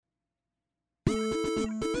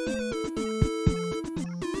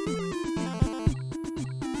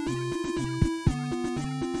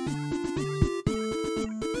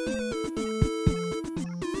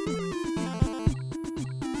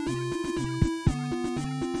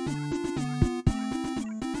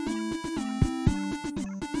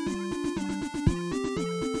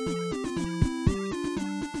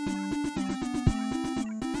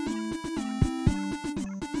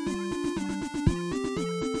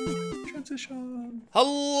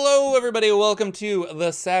Hello, everybody. Welcome to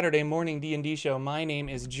the Saturday Morning D&D Show. My name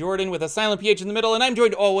is Jordan with a silent PH in the middle, and I'm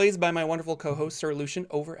joined always by my wonderful co-host, Sir Lucian,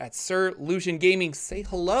 over at Sir Lucian Gaming. Say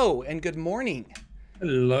hello and good morning.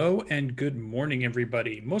 Hello and good morning,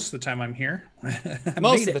 everybody. Most of the time I'm here.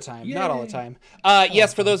 Most of the time, not all the time.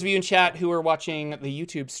 Yes, for those of you in chat who are watching the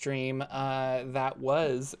YouTube stream, that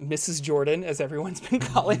was Mrs. Jordan, as everyone's been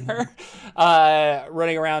calling her,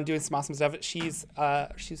 running around doing some awesome stuff. She's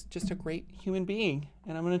just a great human being,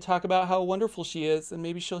 and I'm going to talk about how wonderful she is, and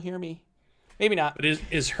maybe she'll hear me. Maybe not. But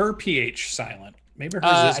is her PH silent? Maybe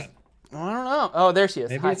hers isn't. I don't know. Oh, there she is.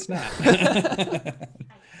 Maybe Hi. it's not.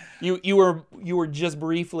 You were just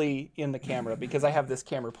briefly in the camera because I have this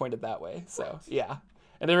camera pointed that way. So yeah,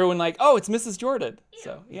 and everyone like, oh, it's Mrs. Jordan. Ew.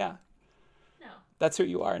 So yeah, no, that's who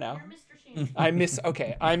you are now. You're Mr.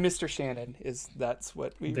 Shannon. I'm Mr. Shannon. That's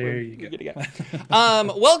what we there were you go. Get.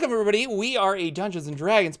 Welcome everybody. We are a Dungeons and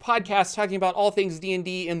Dragons podcast talking about all things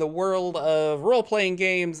D&D in the world of role-playing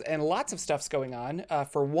games, and lots of stuff's going on.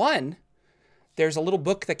 For one, there's a little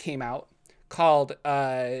book that came out called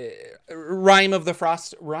Rime of the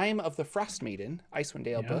Frost Maiden, Icewind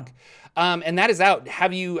Dale book, and that is out.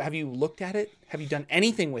 Have you looked at it? Have you done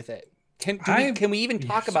anything with it? Can we even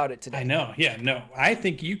talk about it today? I know. Yeah, no, I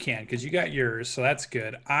think you can because you got yours, so that's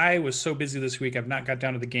good. I was so busy this week, I've not got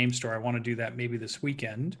down to the game store. I want to do that maybe this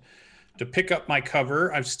weekend to pick up my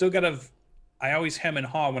cover. I've still got to. I always hem and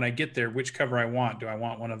haw when I get there which cover I want. Do I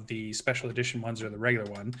want one of the special edition ones or the regular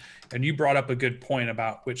one? And you brought up a good point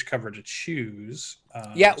about which cover to choose.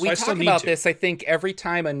 We talk about this, I think, every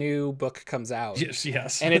time a new book comes out.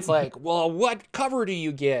 Yes. And it's like, well, what cover do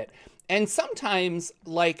you get? And sometimes,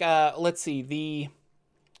 like, let's see, the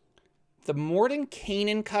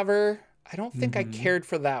Mordenkainen cover, I don't think I cared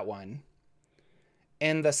for that one.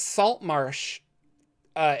 And the Saltmarsh,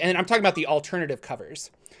 and I'm talking about the alternative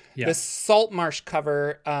covers. Yeah. The Saltmarsh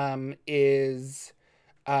cover is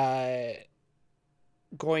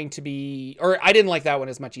going to be, or I didn't like that one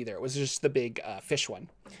as much either. It was just the big fish one.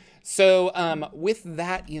 So with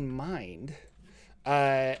that in mind,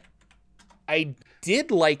 I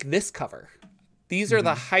did like this cover. These are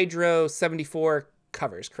the Hydro 74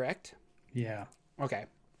 covers, correct? Yeah. Okay.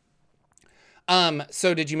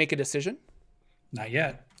 So did you make a decision? Not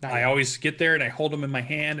yet. I always get there and I hold them in my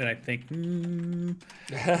hand and I think,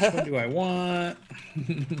 which one do I want?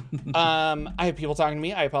 I have people talking to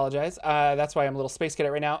me. I apologize. That's why I'm a little space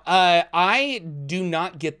cadet right now. I do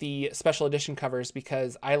not get the special edition covers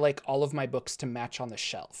because I like all of my books to match on the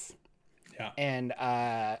shelf. Yeah. And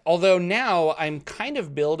although now I'm kind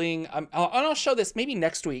of building, I'll show this maybe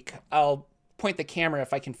next week. I'll point the camera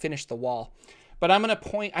if I can finish the wall. But I'm going to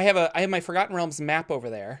point, I have my Forgotten Realms map over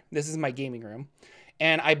there. This is my gaming room.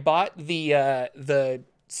 And I bought the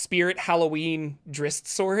Spirit Halloween Drizzt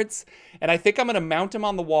swords, and I think I'm going to mount them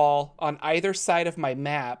on the wall on either side of my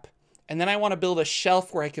map, and then I want to build a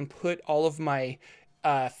shelf where I can put all of my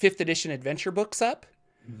 5th edition adventure books up,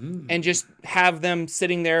 and just have them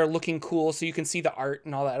sitting there looking cool so you can see the art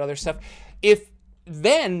and all that other stuff.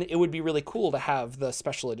 Then it would be really cool to have the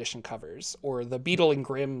special edition covers or the Beetle and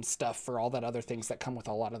Grimm stuff for all that other things that come with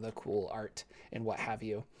a lot of the cool art and what have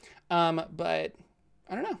you. But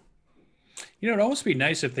I don't know. It'd almost be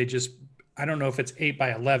nice if they just, I don't know if it's 8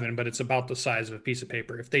 by 11, but it's about the size of a piece of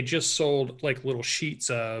paper. If they just sold like little sheets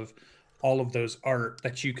of all of those art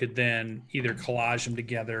that you could then either collage them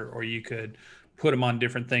together or you could put them on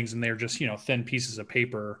different things and they're just, thin pieces of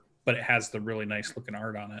paper, but it has the really nice looking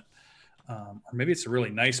art on it. Or maybe it's a really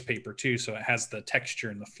nice paper too, so it has the texture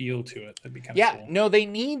and the feel to it. That'd be kind of cool. No, they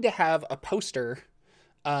need to have a poster,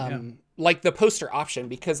 like the poster option,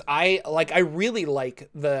 because I really like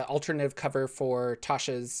the alternative cover for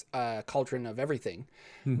Tasha's Cauldron of Everything,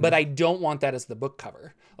 but I don't want that as the book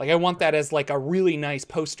cover. Like I want that as like a really nice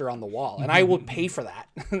poster on the wall, and I will pay for that.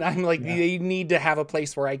 I'm like, they need to have a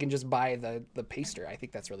place where I can just buy the poster. I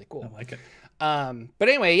think that's really cool. I like it. But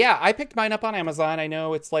anyway, I picked mine up on Amazon. I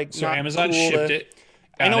know it's like so not Amazon cool shipped it.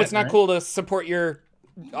 I know it's not cool to support your,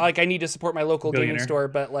 like I need to support my local gaming store,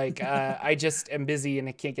 but like I just am busy and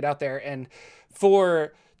I can't get out there. And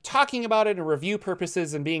for talking about it and review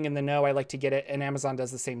purposes and being in the know, I like to get it, and Amazon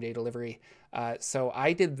does the same day delivery. So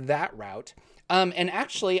I did that route. And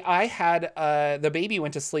actually, I had the baby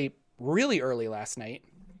went to sleep really early last night.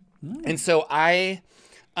 And so I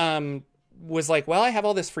was like, well, I have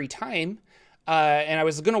all this free time. And I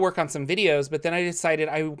was going to work on some videos, but then I decided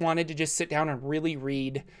I wanted to just sit down and really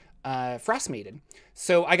read Frostmaiden.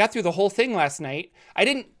 So I got through the whole thing last night. I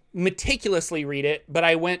didn't meticulously read it, but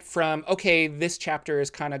I went from, okay, this chapter is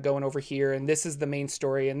kind of going over here, and this is the main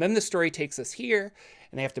story, and then the story takes us here,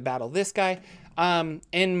 and they have to battle this guy.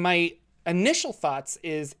 And my initial thoughts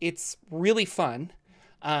is it's really fun.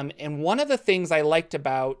 And one of the things I liked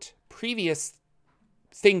about previous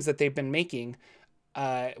things that they've been making,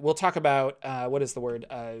 we'll talk about, what is the word?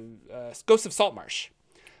 Ghosts of Saltmarsh.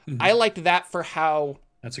 I liked that for how...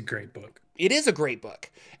 That's a great book. It is a great book.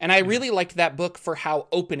 And I really liked that book for how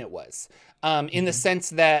open it was. In the sense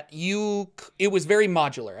that it was very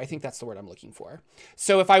modular. I think that's the word I'm looking for.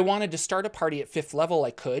 So if I wanted to start a party at 5th level,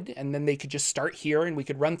 I could, and then they could just start here and we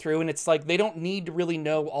could run through. And it's like, they don't need to really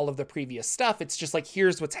know all of the previous stuff. It's just like,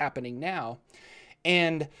 here's what's happening now.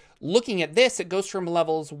 And looking at this, it goes from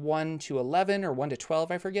levels 1 to 11 or 1 to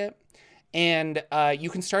 12, I forget. And you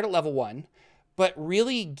can start at level 1. But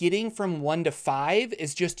really getting from 1 to 5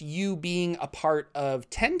 is just you being a part of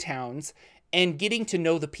 10 towns and getting to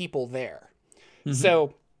know the people there.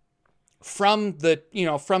 So from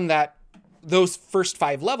those first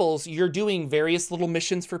 5 levels, you're doing various little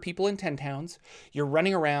missions for people in 10 towns. You're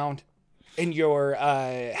running around and you're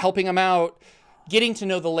helping them out, getting to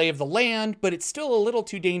know the lay of the land, but it's still a little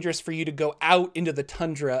too dangerous for you to go out into the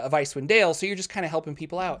tundra of Icewind Dale, so you're just kind of helping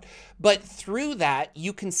people out. But through that,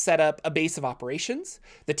 you can set up a base of operations.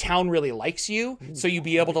 The town really likes you, so you'll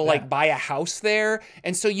be able to like buy a house there,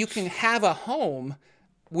 and so you can have a home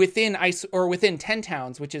within within 10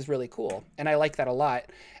 towns, which is really cool, and I like that a lot.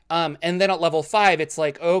 And then at level 5, it's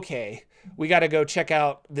like, okay, we got to go check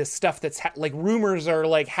out this stuff that's like rumors are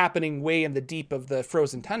like happening way in the deep of the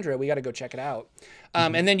frozen tundra. We got to go check it out.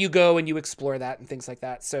 And then you go and you explore that and things like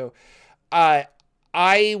that. So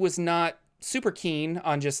I was not super keen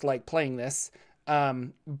on just like playing this.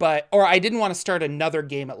 Or I didn't want to start another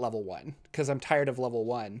game at level 1 because I'm tired of level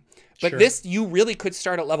 1. But this, you really could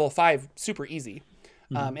start at level 5 super easy.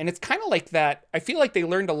 And it's kind of like that. I feel like they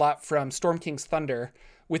learned a lot from Storm King's Thunder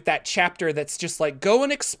with that chapter that's just like, go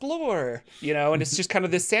and explore, and it's just kind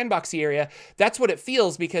of this sandboxy area. That's what it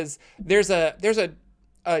feels, because there's a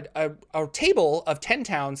table of 10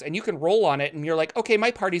 towns and you can roll on it and you're like, okay,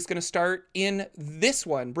 my party's going to start in this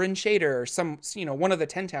one, Bryn Shader, or some, one of the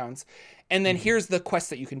 10 towns. And then here's the quest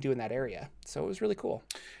that you can do in that area. So it was really cool.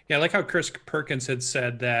 Yeah. I like how Chris Perkins had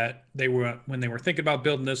said that when they were thinking about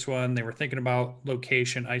building this one, they were thinking about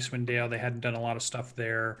location, Icewind Dale. They hadn't done a lot of stuff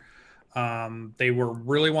there. They were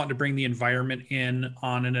really wanting to bring the environment in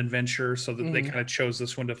on an adventure, so that they kind of chose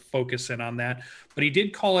this one to focus in on that. But he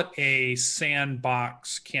did call it a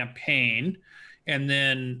sandbox campaign. And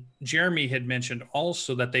then Jeremy had mentioned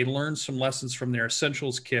also that they learned some lessons from their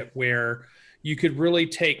essentials kit, where you could really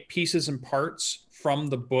take pieces and parts from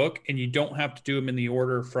the book, and you don't have to do them in the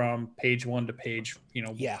order from page 1 to page,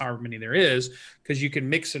 however many there is, because you can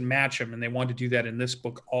mix and match them. And they want to do that in this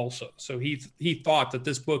book also. So he thought that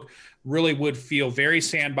this book really would feel very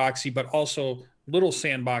sandboxy, but also little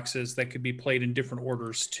sandboxes that could be played in different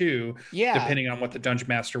orders too, depending on what the Dungeon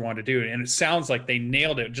Master wanted to do. And it sounds like they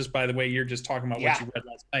nailed it, just by the way you're just talking about what you read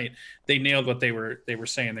last night. They nailed what they were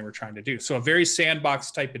saying they were trying to do. So a very sandbox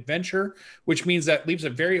type adventure, which means that leaves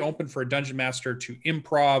it very open for a Dungeon Master to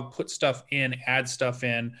improv, put stuff in, add stuff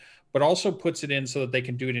in, but also puts it in so that they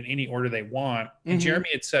can do it in any order they want. And Jeremy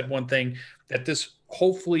had said one thing, that this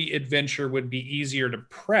hopefully adventure would be easier to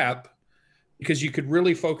prep, because you could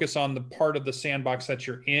really focus on the part of the sandbox that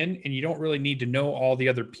you're in, and you don't really need to know all the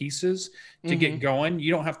other pieces to get going.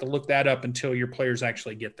 You don't have to look that up until your players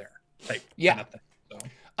actually get there. Kind of thing.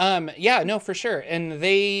 So. No, for sure. And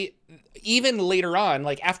they, even later on,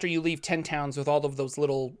 like after you leave 10 towns with all of those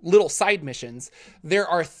little side missions, there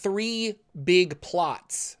are 3 big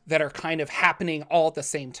plots that are kind of happening all at the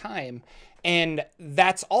same time. And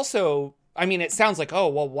that's also, I mean, it sounds like, oh,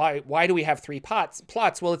 well, why do we have 3 plots?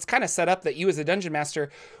 Well, it's kind of set up that you as a dungeon master,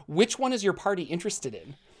 which one is your party interested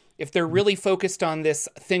in? If they're really focused on this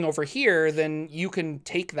thing over here, then you can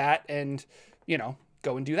take that and,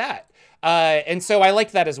 go and do that. And so I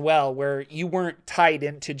like that as well, where you weren't tied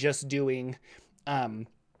into just doing, I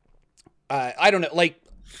don't know, like,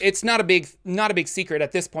 it's not a big secret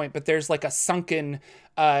at this point, but there's like a sunken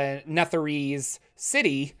Netherese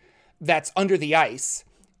city that's under the ice.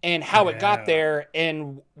 and how it got Yeah. there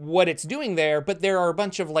and what it's doing there. But there are a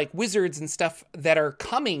bunch of like wizards and stuff that are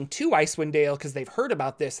coming to Icewind Dale because they've heard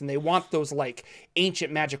about this and they want those like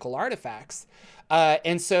ancient magical artifacts.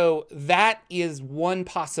 And so that is one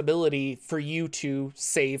possibility for you to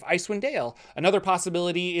save Icewind Dale. Another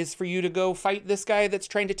possibility is for you to go fight this guy that's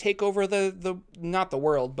trying to take over the not the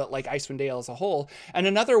world, but like Icewind Dale as a whole. And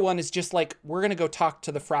another one is just like, we're going to go talk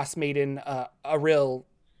to the Frost Maiden, Ariel,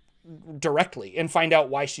 directly and find out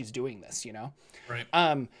why she's doing this, you know?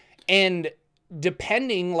 Right. And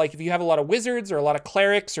depending, like if you have a lot of wizards or a lot of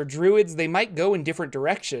clerics or druids, they might go in different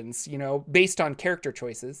directions, you know, based on character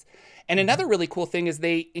choices. And another really cool thing is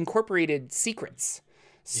they incorporated secrets.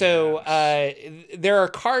 So there are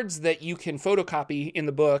cards that you can photocopy in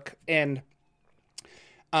the book, and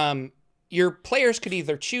your players could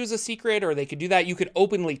either choose a secret or they could do that. You could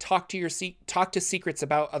openly talk to secrets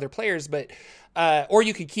about other players, but or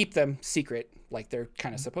you could keep them secret, like they're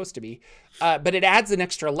kind of supposed to be. But it adds an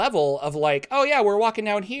extra level of like, oh yeah, we're walking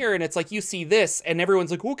down here and it's like, you see this and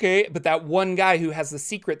everyone's like, okay. But that one guy who has the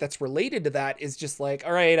secret that's related to that is just like,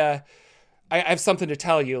 all right, I have something to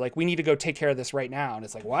tell you. Like, we need to go take care of this right now. And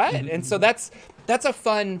it's like, what? And so that's a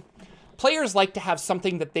fun, players like to have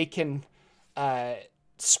something that they can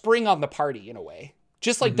spring on the party in a way.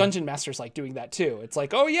 Just like Dungeon Masters like doing that too. It's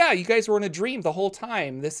like, oh yeah, you guys were in a dream the whole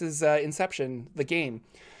time. This is Inception, the game.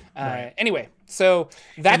 Right. Anyway, so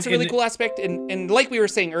that's a really cool aspect. And like we were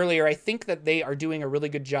saying earlier, I think that they are doing a really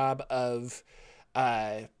good job of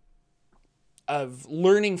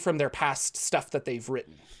learning from their past stuff that they've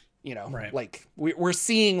written. You know, Right. like we're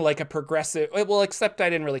seeing like a progressive, well, except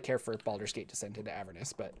I didn't really care for Baldur's Gate Descent into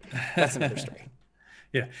Avernus, but that's another story.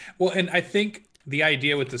 Yeah. Well, and I think the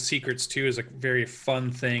idea with the secrets too is a very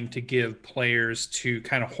fun thing to give players to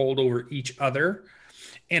kind of hold over each other.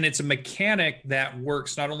 And it's a mechanic that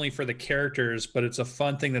works not only for the characters, but it's a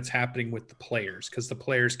fun thing that's happening with the players, because the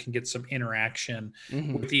players can get some interaction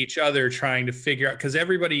with each other, trying to figure out, because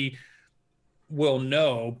everybody will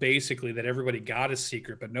know basically that everybody got a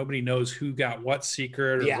secret, but nobody knows who got what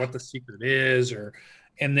secret or what the secret is,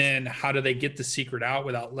 and then how do they get the secret out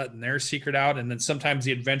without letting their secret out? And then sometimes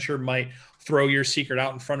the adventure might throw your secret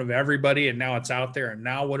out in front of everybody, and now it's out there, and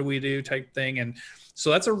now what do we do type thing. And so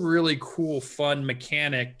that's a really cool, fun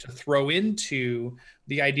mechanic to throw into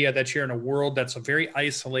the idea that you're in a world that's a very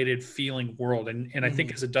isolated feeling world. And I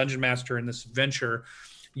think as a dungeon master in this adventure,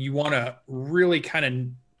 you want to really kind of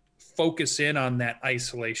focus in on that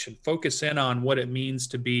isolation, focus in on what it means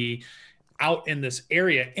to be out in this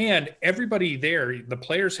area. And everybody there, the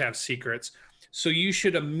players have secrets. So you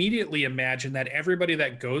should immediately imagine that everybody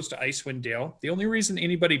that goes to Icewind Dale, the only reason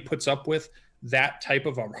anybody puts up with that type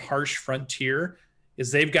of a harsh frontier is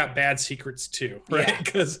they've got bad secrets too, right?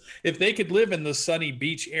 Because if they could live in the sunny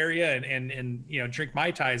beach area and you know, drink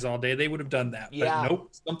Mai Tais all day, they would have done that. But nope,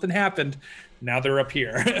 something happened. Now they're up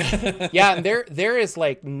here. Yeah, and there is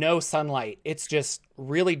like no sunlight. It's just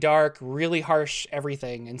really dark, really harsh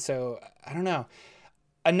everything. And so I don't know.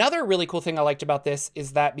 Another really cool thing I liked about this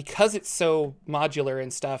is that because it's so modular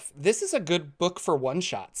and stuff, this is a good book for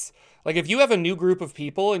one-shots. Like if you have a new group of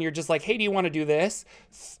people and you're just like, hey, do you want to do this?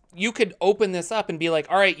 You could open this up and be like,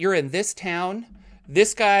 all right, you're in this town.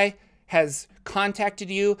 This guy has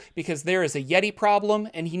contacted you because there is a Yeti problem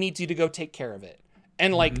and he needs you to go take care of it.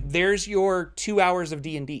 And like, there's your 2 hours of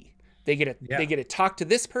D&D. They get to talk to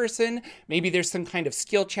this person. Maybe there's some kind of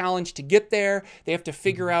skill challenge to get there. They have to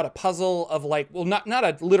figure out a puzzle of like, well, not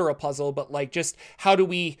a literal puzzle, but like just how do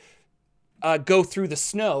we go through the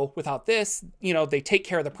snow without this? You know, they take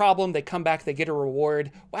care of the problem. They come back, they get a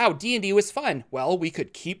reward. Wow, D&D was fun. Well, we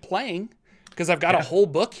could keep playing because I've got a whole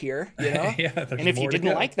book here, you know? And if you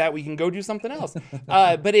didn't like that, we can go do something else.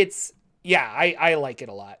 But it's, I like it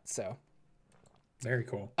a lot. So. Very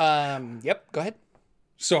cool. Yep, go ahead.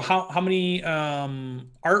 So how many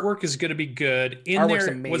artwork is going to be good in Artwork's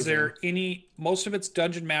there? amazing. Was there any, most of it's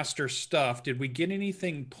Dungeon Master stuff. Did we get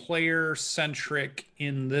anything player centric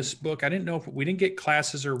in this book? I didn't know if we didn't get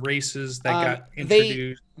classes or races that got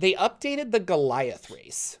introduced. They updated the Goliath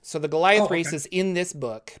race. So the Goliath race is in this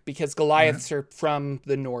book because Goliaths are from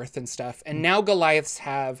the north and stuff. And now Goliaths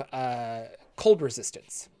have cold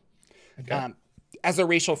resistance as a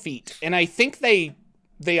racial feat. And I think they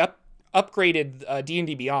upgraded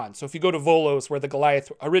D&D Beyond. So if you go to Volos, where the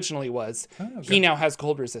Goliath originally was, he now has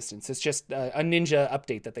cold resistance. It's just a ninja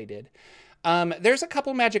update that they did. There's a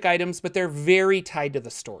couple magic items, but they're very tied to the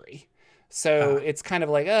story. So it's kind of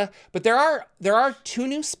like, but there are two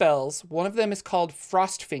new spells. One of them is called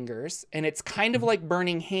Frost Fingers, and it's kind of like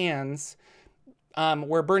Burning Hands,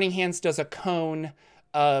 where Burning Hands does a cone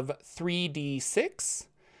of 3d6.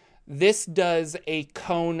 This does a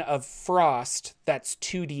cone of frost that's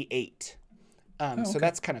 2d8. So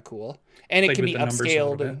that's kind of cool. And it can be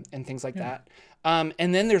upscaled and things like that. And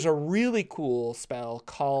then there's a really cool spell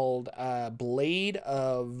called Blade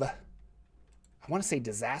of, I want to say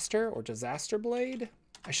Disaster or Disaster Blade.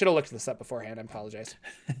 I should have looked this up beforehand. I apologize.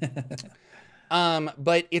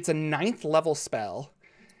 But it's a 9th level spell.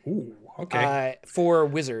 Ooh, okay. For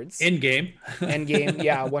wizards. End game.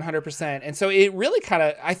 Yeah, 100%. And so it really kind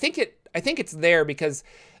of, I think it's there because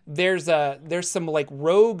there's some like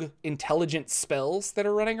rogue intelligent spells that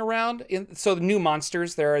are running around. So the new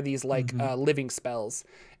monsters, there are these like living spells,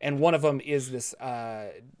 and one of them is this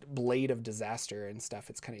Blade of Disaster and stuff.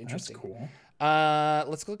 It's kind of interesting. That's cool.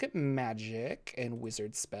 Let's look at magic and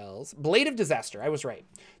wizard spells. Blade of Disaster. I was right.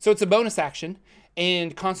 So it's a bonus action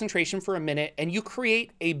and concentration for a minute, and you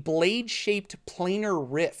create a blade-shaped planar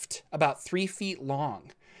rift about 3 feet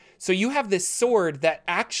long. So you have this sword that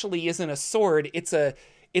actually isn't a sword. It's a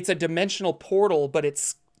dimensional portal, but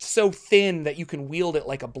it's so thin that you can wield it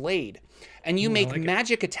like a blade. And you make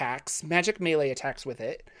magic attacks, magic melee attacks with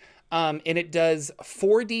it. And it does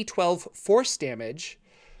 4d12 force damage,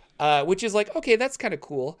 which is like, okay, that's kind of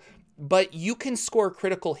cool. But you can score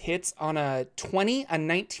critical hits on a 20, a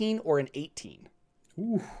 19, or an 18.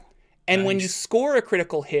 Ooh, and when you score a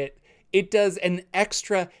critical hit, it does an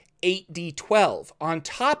extra 8d12 on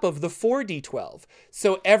top of the 4d12.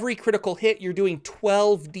 So every critical hit, you're doing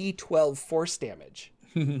 12d12 force damage.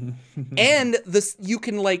 And this, you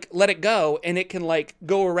can like let it go, and it can like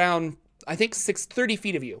go around, I think 30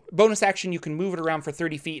 feet of you. Bonus action, you can move it around for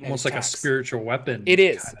 30 feet. And almost like a spiritual weapon. It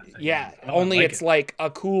is. Kind of yeah. Only it's like a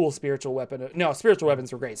cool spiritual weapon. No, spiritual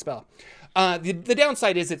weapons are a great spell. The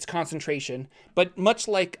downside is its concentration, but much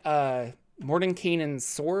like Mordenkainen's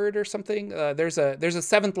sword or something, there's a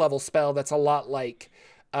 7th level spell that's a lot like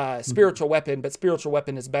spiritual weapon, but spiritual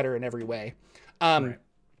weapon is better in every way. Right.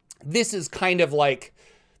 This is kind of like,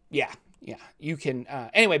 yeah, you can,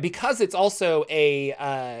 anyway, because it's also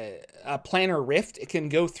a planar rift, it can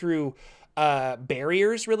go through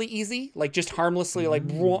barriers really easy, like just harmlessly, like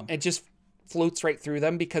it just floats right through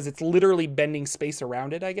them because it's literally bending space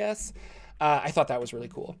around it, I guess. I thought that was really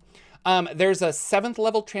cool. There's a 7th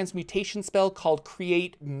level transmutation spell called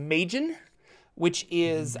Create Magen, which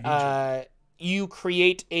is you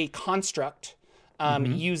create a construct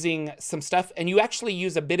using some stuff, and you actually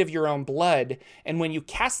use a bit of your own blood. And when you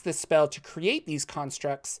cast this spell to create these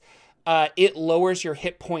constructs, it lowers your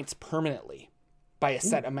hit points permanently by a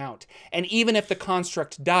set amount. And even if the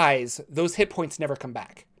construct dies, those hit points never come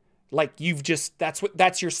back. Like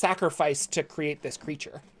that's your sacrifice to create this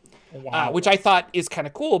creature. Wow. Which I thought is kind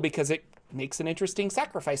of cool because it makes an interesting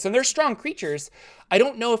sacrifice. And they're strong creatures. I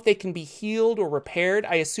don't know if they can be healed or repaired.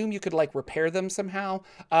 I assume you could like repair them somehow.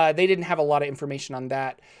 They didn't have a lot of information on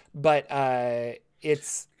that, but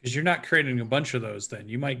it's because you're not creating a bunch of those. Then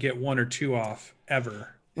you might get 1 or 2 off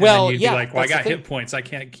ever. And well, then you'd be like, well, I got hit points. I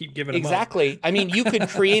can't keep giving them exactly. I mean, you could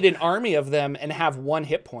create an army of them and have 1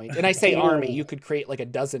 hit point. And I say army, you could create like a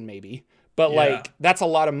dozen maybe. But like that's a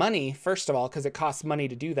lot of money, first of all, because it costs money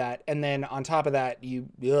to do that, and then on top of that,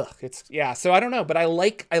 So I don't know, but I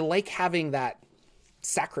like having that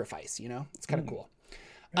sacrifice. You know, it's kind of cool.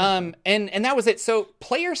 And that was it. So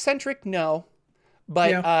player centric, no,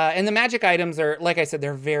 but and the magic items are, like I said,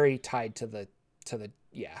 they're very tied to the.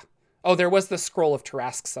 Oh, there was the Scroll of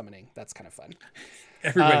Tarask summoning. That's kind of fun.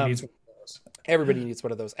 Everybody needs. Everybody needs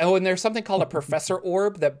one of those. Oh, and there's something called a Professor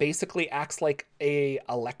Orb that basically acts like a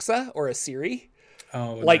Alexa or a Siri.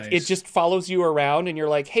 Oh, like nice. It just follows you around, and you're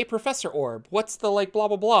like, "Hey, Professor Orb, what's the like blah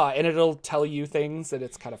blah blah?" And it'll tell you things, and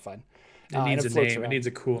it's kind of fun. It needs a name. Around. It needs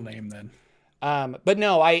a cool name then. But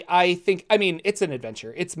no, I think it's an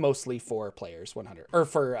adventure. It's mostly for players, 100 or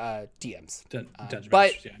for DMs. Dungeon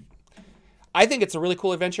but Masters, yeah. I think it's a really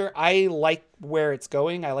cool adventure. I like where it's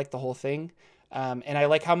going. I like the whole thing. And I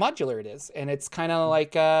like how modular it is. And it's kind of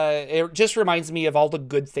like, it just reminds me of all the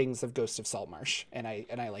good things of Ghost of Saltmarsh. And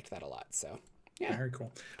I liked that a lot. So, yeah. Very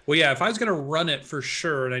cool. Well, yeah, if I was going to run it for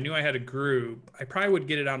sure, and I knew I had a group, I probably would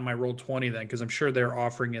get it on my Roll20 then, because I'm sure they're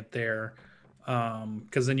offering it there.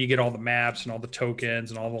 Because then you get all the maps and all the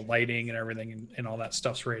tokens and all the lighting and everything, and all that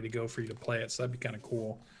stuff's ready to go for you to play it. So that'd be kind of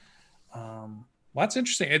cool. Well, that's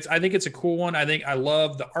interesting. I think it's a cool one. I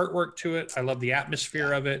love the artwork to it. I love the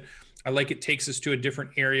atmosphere of it. I like it takes us to a different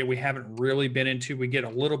area we haven't really been into. We get a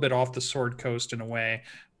little bit off the Sword Coast in a way,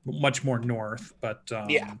 much more north, but so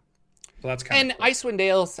that's kind of cool. Icewind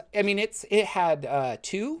Dale, I mean, it had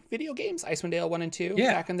 2 video games, Icewind Dale 1 and 2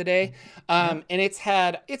 back in the day. And it's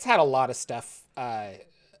had a lot of stuff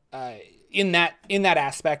in that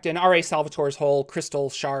aspect. And R.A. Salvatore's whole Crystal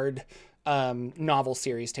Shard novel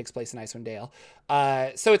series takes place in Icewind Dale.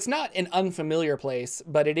 So it's not an unfamiliar place,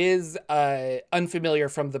 but it is unfamiliar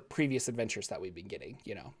from the previous adventures that we've been getting,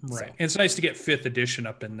 you know. Right. So. It's nice to get 5th edition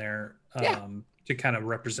up in there. Yeah. To kind of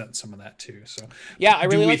represent some of that too. So yeah, I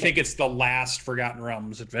really do we like think it's the last Forgotten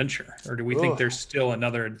Realms adventure, or do we think there's still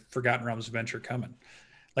another Forgotten Realms adventure coming?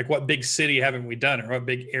 Like, what big city haven't we done, or what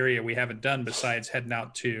big area we haven't done besides heading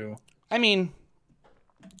out to? I mean,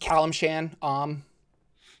 Calimshan,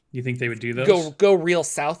 You think they would do those? Go real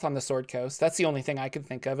south on the Sword Coast. That's the only thing I could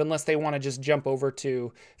think of, unless they want to just jump over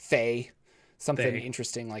to Thay, something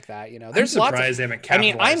interesting like that. You know, there's I'm surprised lots of, they haven't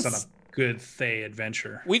capitalized on a good Thay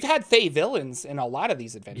adventure. We've had Thay villains in a lot of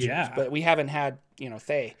these adventures, but we haven't had, you know,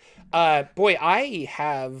 Thay. Boy,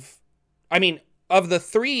 of the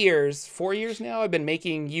 4 years now, I've been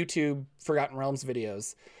making YouTube Forgotten Realms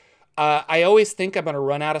videos. I always think I'm going to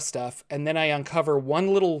run out of stuff, and then I uncover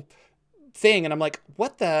one little thing, and I'm like,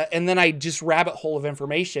 what the? And then I just rabbit hole of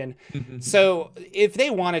information. So if they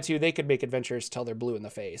wanted to, they could make adventures till they're blue in the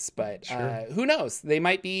face. But who knows? They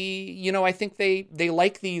might be, you know, I think they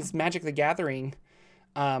like these Magic the Gathering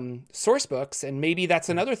source books, and maybe that's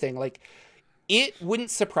another thing. Like, it wouldn't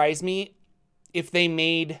surprise me if they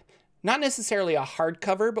made not necessarily a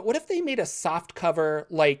hardcover, but what if they made a soft cover,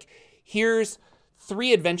 like, here's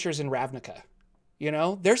 3 adventures in Ravnica. You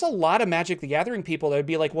know, there's a lot of Magic the Gathering people that would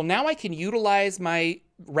be like, well, now I can utilize my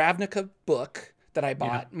Ravnica book that I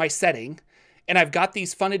bought, my setting, and I've got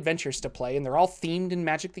these fun adventures to play, and they're all themed in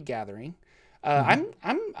Magic the Gathering. I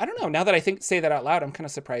don't know. Now that I say that out loud, I'm kind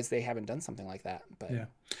of surprised they haven't done something like that. But yeah,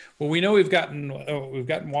 well, we know we've gotten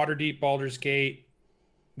Waterdeep, Baldur's Gate.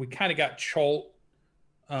 We kind of got Chult.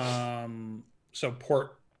 So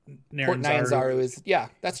Port Nyanzaru is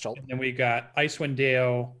that's Chult. And then we got Icewind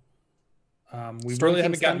Dale. We Storm really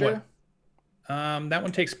King's haven't gotten Thunder? that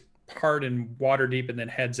one takes part in Waterdeep and then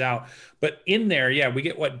heads out. But in there, we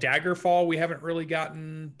get Daggerfall we haven't really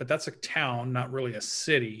gotten, but that's a town, not really a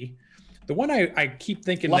city. The one I keep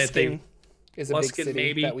thinking Luskan that is a big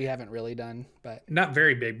city that we haven't really done, but not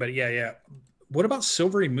very big, but yeah. What about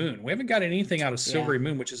Silvery Moon? We haven't got anything out of Silvery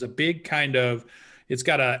Moon, which is a big kind of, it's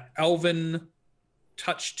got a elven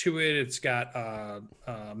touch to it. It's got a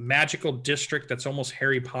magical district that's almost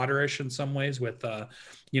Harry Potterish in some ways, with I'm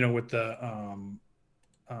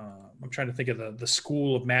trying to think of the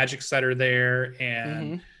school of magics that are there,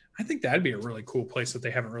 and I think that'd be a really cool place that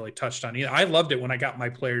they haven't really touched on either. I loved it when I got my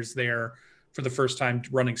players there for the first time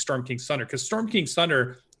running Storm King's Thunder, because Storm King's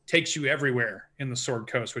Thunder takes you everywhere in the Sword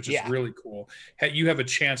Coast, which is really cool. You have a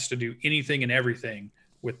chance to do anything and everything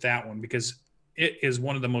with that one, because it is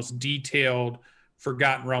one of the most detailed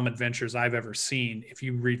Forgotten Realm adventures I've ever seen. If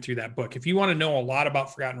you read through that book, if you want to know a lot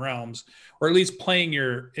about Forgotten Realms, or at least playing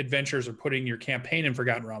your adventures or putting your campaign in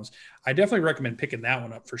Forgotten Realms, I definitely recommend picking that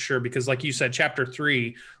one up for sure. Because like you said, chapter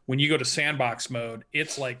 3, when you go to sandbox mode,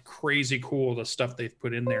 it's like crazy cool, the stuff they've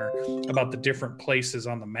put in there about the different places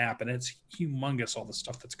on the map. And it's humongous, all the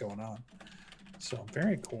stuff that's going on. So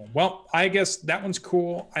very cool. Well, I guess that one's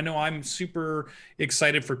cool. I know I'm super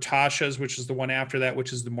excited for Tasha's, which is the one after that,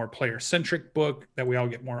 which is the more player-centric book that we all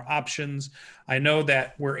get more options. I know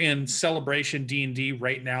that we're in Celebration D&D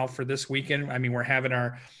right now for this weekend. I mean, we're having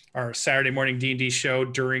our Saturday morning D&D show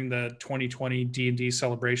during the 2020 D&D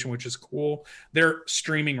celebration, which is cool. They're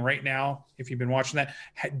streaming right now, if you've been watching that.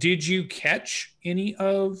 Did you catch any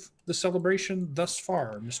of the celebration thus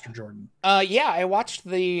far, Mr. Jordan? I watched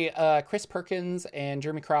the Chris Perkins and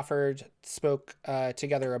Jeremy Crawford spoke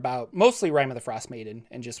together about mostly Rime of the Frost Maiden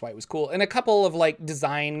and just why it was cool, and a couple of like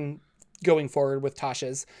design going forward with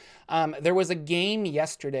Tasha's. There was a game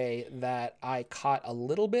yesterday that I caught a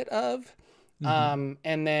little bit of. And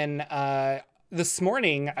then this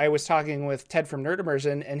morning I was talking with Ted from Nerd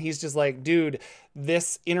Immersion, and he's just like, dude,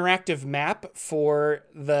 this interactive map for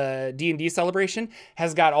the D&D celebration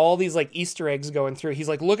has got all these like Easter eggs going through. He's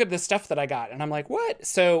like, look at this stuff that I got. And I'm like, what?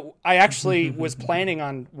 So I actually was planning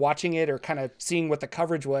on watching it or kind of seeing what the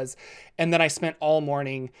coverage was. And then I spent all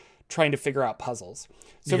morning trying to figure out puzzles.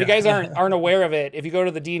 So if you guys aren't aware of it, if you go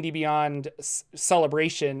to the D&D Beyond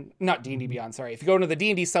celebration, not D&D Beyond, sorry. If you go to the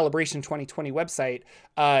D&D Celebration 2020 website,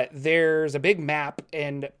 there's a big map,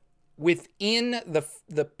 and within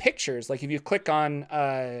the pictures, like if you click on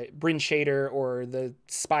Bryn Shader or the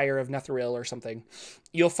Spire of Netheril or something,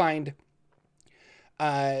 you'll find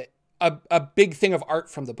a big thing of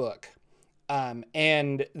art from the book.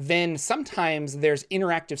 And then sometimes there's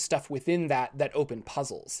interactive stuff within that open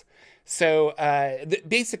puzzles. So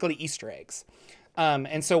basically Easter eggs.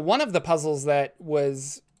 And so one of the puzzles that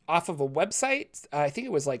was off of a website, I think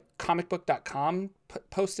it was like comicbook.com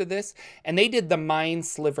posted this, and they did the Mind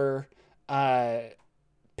Sliver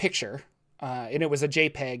picture and it was a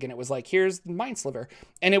JPEG, and it was like, here's Mind Sliver,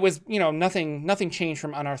 and it was, nothing changed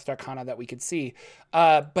from Unearthed Arcana that we could see.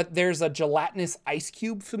 But there's a gelatinous ice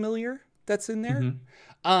cube familiar that's in there.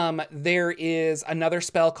 There is another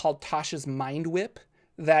spell called Tasha's Mind Whip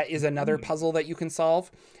that is another puzzle that you can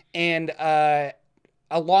solve, and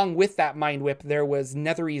along with that Mind Whip, there was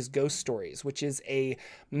Nethery's Ghost Stories, which is a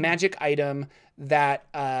magic item that,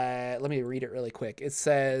 let me read it really quick. It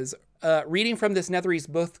says, reading from this Nethery's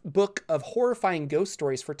book of horrifying ghost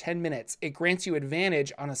stories for 10 minutes, it grants you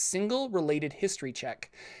advantage on a single related history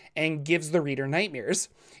check and gives the reader nightmares.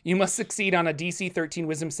 You must succeed on a DC 13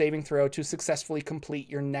 wisdom saving throw to successfully complete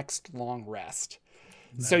your next long rest.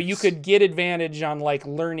 Nice. So you could get advantage on like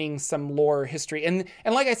learning some lore history. And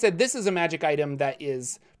like I said, this is a magic item that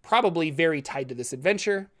is probably very tied to this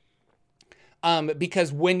adventure.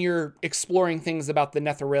 Because when you're exploring things about the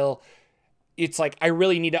Netheril, it's like, I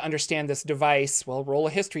really need to understand this device. Well, roll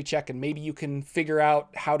a history check and maybe you can figure out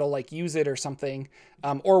how to like use it or something,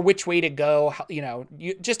 or which way to go,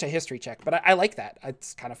 just a history check. But I like that.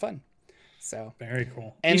 It's kind of fun. So very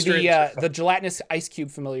cool. And the gelatinous ice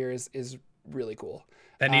cube familiar is really cool.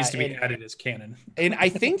 That needs to be added as canon. And I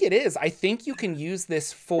think it is. I think you can use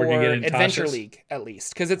this for Adventure League, at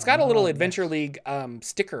least, because it's got a little Adventure League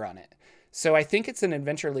sticker on it. So I think it's an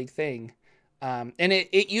Adventure League thing. And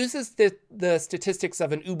it uses the statistics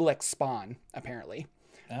of an Oobleck spawn, apparently.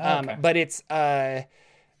 Okay. But it's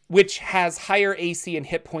which has higher AC and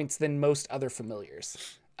hit points than most other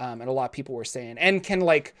familiars. And a lot of people were saying, and can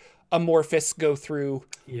like amorphous go through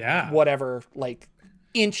whatever, like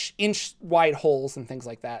inch wide holes and things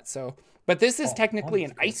like that. So, but this is technically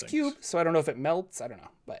an ice cube, so I don't know if it melts. I don't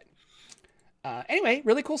know, but anyway,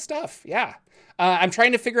 really cool stuff. Yeah. I'm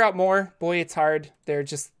trying to figure out more. Boy, it's hard. They're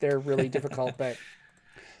really difficult, but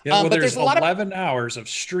but there's 11 hours of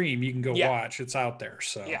stream you can go watch. It's out there.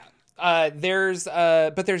 So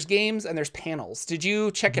there's games and there's panels. Did you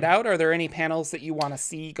check it out? Are there any panels that you want to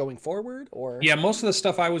see going forward? Or most of the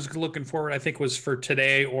stuff I was looking forward, I think, was for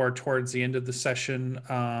today or towards the end of the session,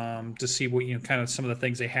 to see what kind of some of the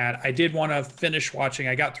things they had. I did want to finish watching.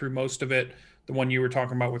 I got through most of it. The one you were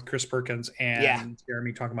talking about with Chris Perkins and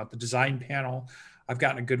Jeremy talking about the design panel. I've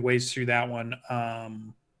gotten a good ways through that one. I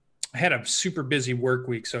had a super busy work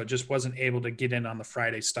week, so it just wasn't able to get in on the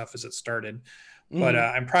Friday stuff as it started. But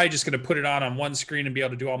I'm probably just going to put it on one screen and be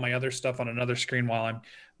able to do all my other stuff on another screen while I'm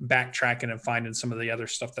backtracking and finding some of the other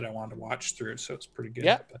stuff that I wanted to watch through. So it's pretty good.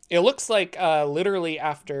 Yeah, it looks like literally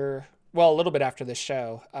a little bit after this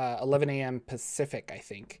show, 11 a.m. Pacific, I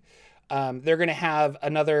think. They're going to have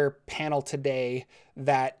another panel today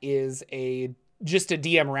that is just a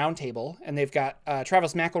DM roundtable, and they've got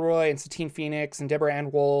Travis McElroy and Satine Phoenix and Deborah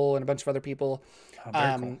Ann Wool and a bunch of other people.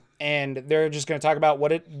 Cool. And they're just going to talk about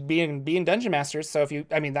what it being Dungeon Masters. So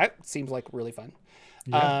that seems like really fun.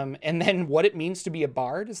 Yeah. And then what it means to be a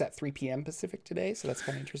bard is at 3 p.m. Pacific today. So that's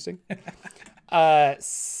kind of interesting.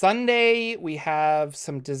 Sunday, we have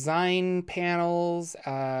some design panels,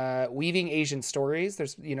 weaving Asian stories.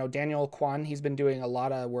 There's, Daniel Kwan, he's been doing a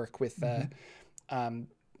lot of work with,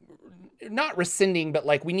 not rescinding, but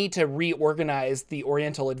like we need to reorganize the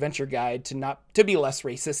Oriental Adventure Guide to be less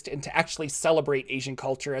racist and to actually celebrate Asian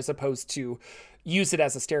culture as opposed to use it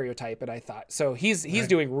as a stereotype. And I thought, so he's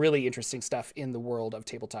doing really interesting stuff in the world of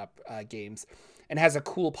tabletop games, and has a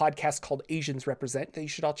cool podcast called Asians Represent that you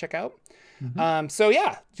should all check out. So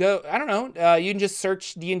I don't know. You can just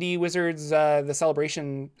search D&D Wizards, the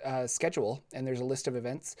celebration schedule, and there's a list of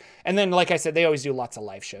events. And then, like I said, they always do lots of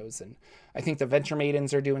live shows, and I think the Venture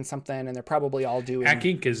Maidens are doing something, and they're probably all doing. Hack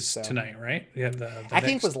Inc. is tonight, right? Yeah, Hack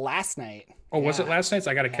Inc. was last night. Oh, was it last night?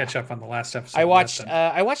 So I got to catch up on the last episode. I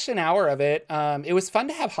watched an hour of it. It was fun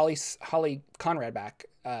to have Holly Conrad back.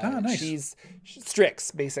 Nice. She's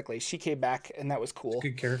Strix, basically. She came back, and that was cool.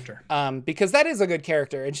 Good character. Because that is a good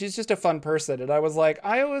character, and she's just a fun person. And I was like,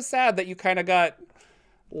 I was sad that you kind of got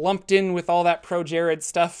lumped in with all that pro Jared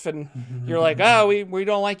stuff, and you're like, oh, we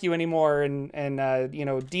don't like you anymore, and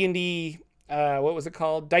D&D, what was it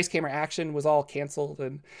called? Dice Gamer Action was all canceled,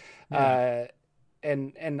 and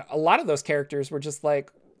and a lot of those characters were just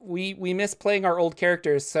like, we miss playing our old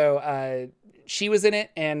characters. So she was in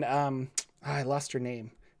it, and I lost her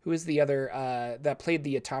name. Who is the other that played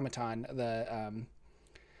the automaton, the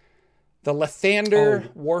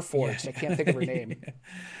Lathander Warforged? I can't think of her name.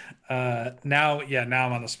 Now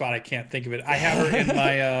I'm on the spot. I can't think of it. I have her in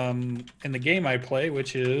my in the game I play,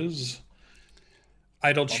 which is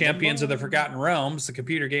Idle Champions of the Forgotten Realms, the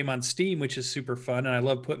computer game on Steam, which is super fun, and I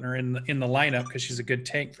love putting her in the lineup because she's a good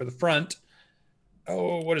tank for the front.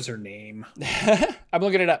 Oh, what is her name? I'm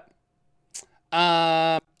looking it up.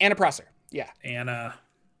 Anna Prosser. Yeah. Anna.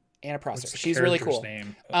 Anna Prosser. What's the She's really character's cool.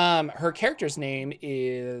 name? Her character's name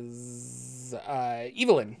is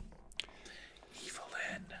Evelyn.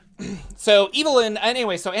 So Evelyn,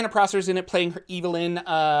 anyway, so Anna Prosser's in it playing her Evelyn.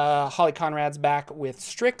 Holly Conrad's back with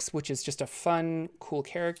Strix, which is just a fun, cool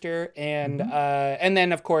character. And and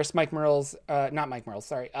then, of course, Mike Krahulik,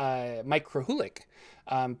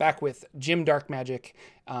 back with Jim Dark Magic,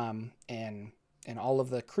 and all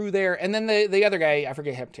of the crew there. And then the other guy, I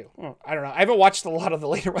forget him too. Oh, I don't know. I haven't watched a lot of the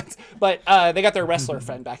later ones, but they got their wrestler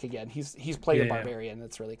friend back again. He's played a barbarian.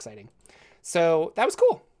 That's really exciting. So that was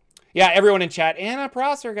cool. Yeah, everyone in chat, Anna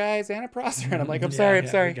Prosser, guys, Anna Prosser. And I'm like, I'm sorry. We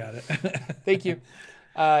got it. Thank you.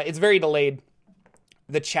 It's very delayed,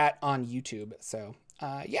 the chat on YouTube. So,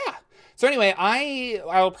 yeah. So anyway,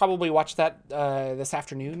 I'll probably watch that this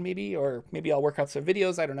afternoon maybe, or maybe I'll work out some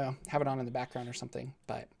videos. I don't know. Have it on in the background or something.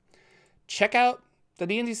 But check out the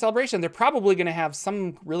D&D Celebration. They're probably going to have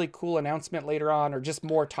some really cool announcement later on, or just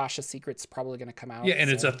more Tasha secrets probably going to come out. Yeah, and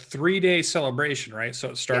it's a 3-day celebration, right? So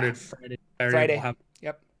it started Friday. Friday. We'll have...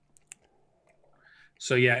 Yep.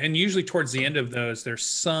 So yeah, and usually towards the end of those, there's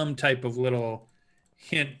some type of little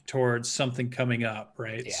hint towards something coming up,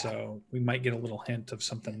 right? Yeah. So we might get a little hint of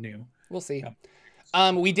something new. We'll see.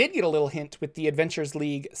 Yeah. We did get a little hint with the Adventures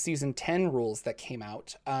League Season 10 rules that came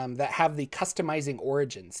out that have the customizing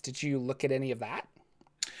origins. Did you look at any of that?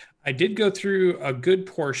 I did go through a good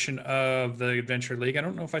portion of the Adventure League. I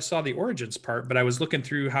don't know if I saw the origins part, but I was looking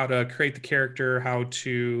through how to create the character, how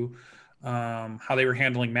they were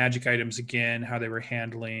handling magic items again, how they were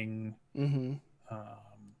handling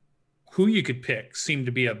who you could pick seemed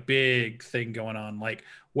to be a big thing going on, like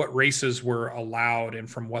what races were allowed and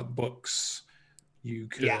from what books you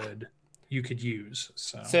could use.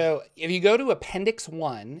 So if you go to Appendix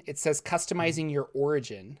 1, it says customizing your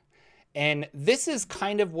origin. And this is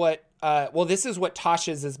kind of what, this is what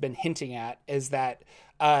Tasha's has been hinting at, is that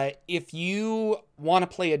if you want to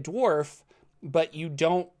play a dwarf, but you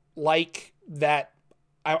don't like that,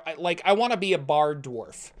 I want to be a bard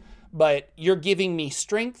dwarf, but you're giving me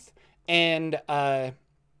strength and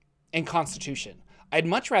constitution. I'd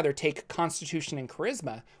much rather take constitution and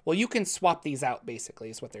charisma. Well, you can swap these out, basically,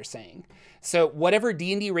 is what they're saying. So whatever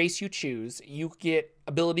D&D race you choose, you get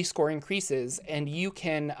ability score increases, and you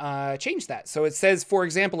can change that. So it says, for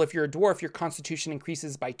example, if you're a dwarf, your constitution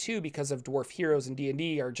increases by 2 because of dwarf heroes in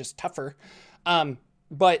D&D are just tougher.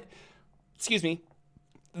 But, excuse me,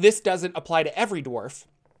 this doesn't apply to every dwarf.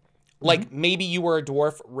 Like maybe you were a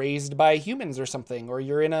dwarf raised by humans or something, or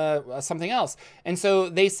you're in a something else. And so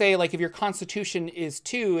they say, like, if your constitution is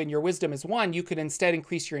 2 and your wisdom is 1, you could instead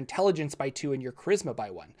increase your intelligence by 2 and your charisma by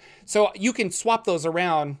 1. So you can swap those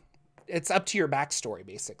around. It's up to your backstory,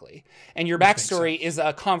 basically. And your backstory is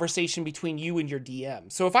a conversation between you and your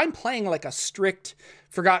DM. So if I'm playing like a strict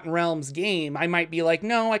Forgotten Realms game, I might be like,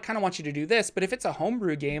 no, I kind of want you to do this. But if it's a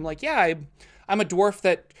homebrew game, like, yeah, I'm a dwarf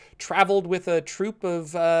that traveled with a troupe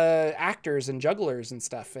of actors and jugglers and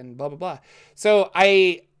stuff and blah, blah, blah. So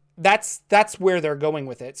that's where they're going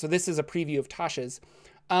with it. So this is a preview of Tasha's.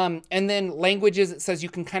 And then languages, it says you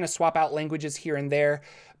can kind of swap out languages here and there.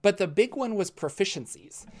 But the big one was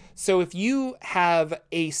proficiencies. So if you have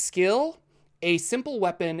a skill, a simple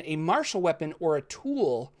weapon, a martial weapon, or a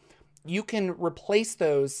tool, you can replace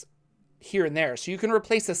those here and there. So you can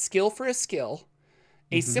replace a skill for a skill,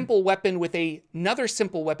 a simple weapon with another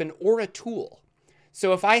simple weapon or a tool.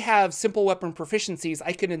 So if I have simple weapon proficiencies,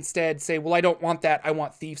 I can instead say, well, I don't want that. I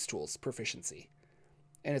want thieves' tools proficiency.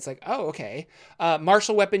 And it's like, oh, okay.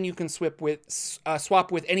 Martial weapon, you can swap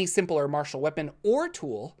with any simple or martial weapon or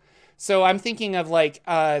tool. So I'm thinking of like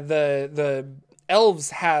the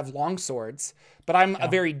elves have long swords, but I'm a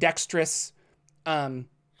very dexterous kind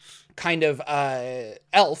of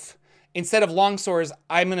elf. Instead of long swords,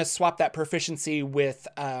 I'm going to swap that proficiency with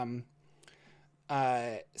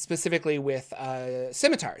specifically with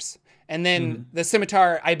scimitars. And then the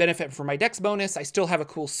scimitar, I benefit from my dex bonus. I still have a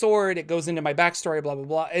cool sword. It goes into my backstory, blah, blah,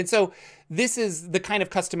 blah. And so this is the kind of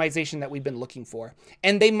customization that we've been looking for.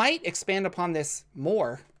 And they might expand upon this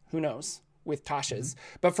more, who knows, with Tasha's.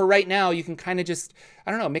 But for right now, you can kind of just,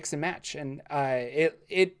 I don't know, mix and match. And I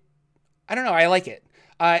don't know, I like it.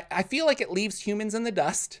 I feel like it leaves humans in the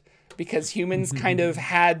dust because humans kind of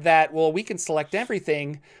had that, well, we can select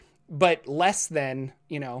everything, but less than,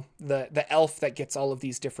 the elf that gets all of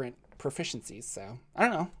these different proficiencies. So I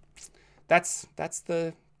don't know. That's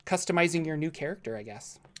the customizing your new character, I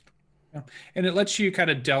guess. Yeah. And it lets you kind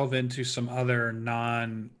of delve into some other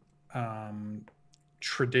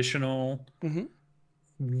traditional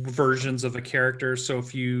versions of a character. So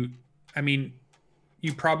if you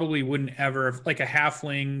probably wouldn't ever, like a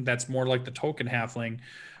halfling that's more like the token halfling,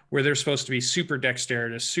 where they're supposed to be super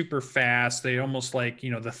dexterous, super fast. They almost like,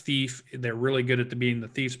 the thief. They're really good at being the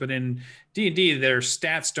thieves, but in D&D, their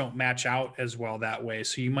stats don't match out as well that way.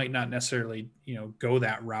 So you might not necessarily, go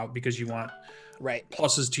that route because you want Right.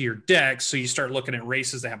 pluses to your dex. So you start looking at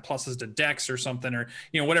races that have pluses to dex or something, or,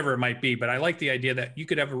 whatever it might be. But I like the idea that you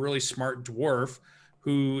could have a really smart dwarf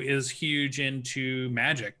who is huge into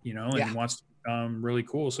magic, and he wants to become really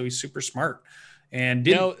cool. So he's super smart. And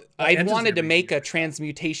I wanted to make a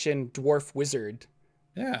transmutation dwarf wizard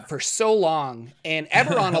for so long, and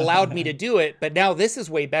Eberron allowed me to do it, but now this is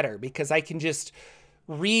way better because I can just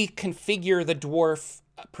reconfigure the dwarf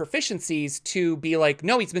proficiencies to be like,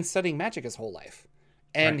 no, he's been studying magic his whole life.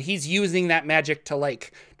 And he's using that magic to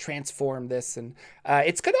like transform this. And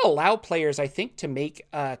it's going to allow players, I think, to make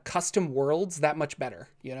custom worlds that much better,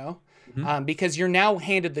 because you're now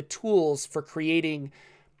handed the tools for creating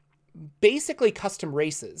basically custom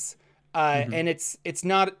races. And it's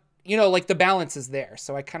not, like the balance is there.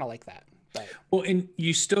 So I kind of like that. But. Well, and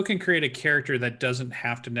you still can create a character that doesn't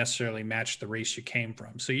have to necessarily match the race you came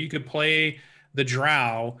from. So you could play the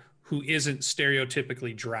Drow who isn't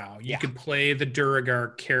stereotypically Drow. You could play the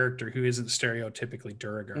Duragar character who isn't stereotypically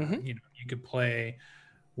Duragar. You could play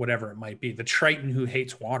whatever it might be, the Triton who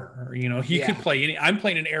hates water, or, you could play I'm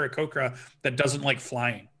playing an Aarakocra that doesn't like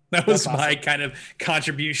flying. That was my kind of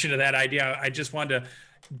contribution to that idea. I just wanted to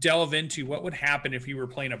delve into what would happen if you were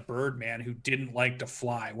playing a Birdman who didn't like to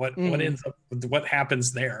fly. What ends up, what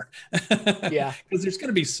happens there? Yeah, because there's going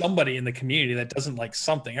to be somebody in the community that doesn't like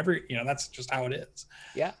something. That's just how it is.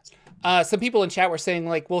 Yeah. Some people in chat were saying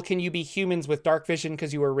like, well, can you be humans with dark vision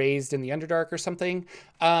because you were raised in the Underdark or something?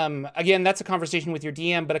 Again, that's a conversation with your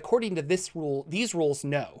DM, but according to these rules,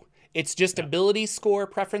 no. It's just ability score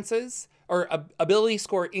preferences or ability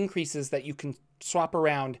score increases that you can swap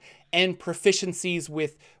around and proficiencies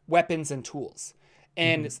with weapons and tools.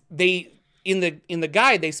 And they in the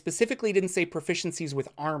guide, they specifically didn't say proficiencies with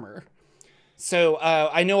armor. So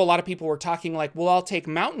I know a lot of people were talking like, well, I'll take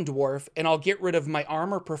Mountain Dwarf and I'll get rid of my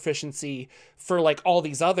armor proficiency for like all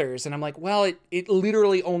these others. And I'm like, well, it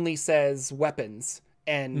literally only says weapons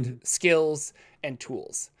and skills and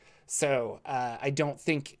tools. So I don't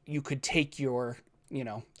think you could take your,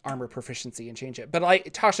 armor proficiency and change it. But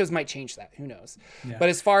Tasha's might change that. Who knows? Yeah. But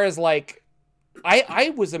as far as like,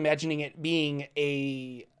 I was imagining it being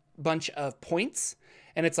a bunch of points.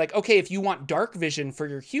 And it's like, okay, if you want dark vision for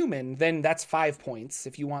your human, then that's 5 points.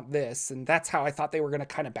 If you want this, and that's how I thought they were going to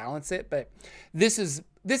kind of balance it. But this is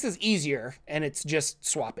easier, and it's just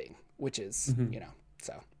swapping, which is,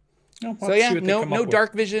 so. No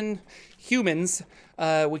dark vision humans.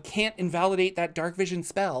 We can't invalidate that dark vision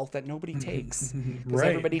spell that nobody takes because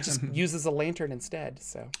everybody just uses a lantern instead.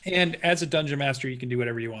 So. And as a dungeon master, you can do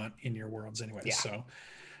whatever you want in your worlds anyway. Yeah. So.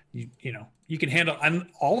 You can handle, and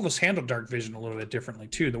all of us handle dark vision a little bit differently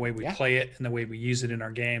too, the way we play it and the way we use it in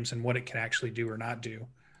our games and what it can actually do or not do,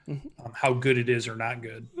 how good it is or not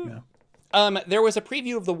good. There was a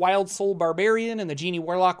preview of the Wild Soul Barbarian and the Genie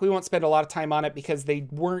Warlock. We won't spend a lot of time on it because they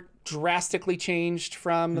weren't drastically changed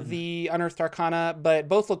from the Unearthed Arcana, but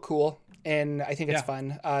both look cool and I think it's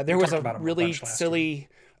fun. There was a really silly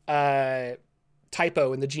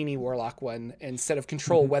typo in the Genie Warlock one. Instead of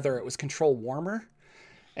Control Weather, it was Control Warmer.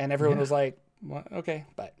 And everyone was like, well, okay,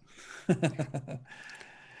 but.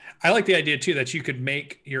 I like the idea, too, that you could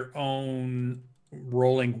make your own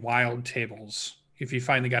rolling wild tables. If you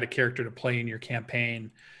finally got a character to play in your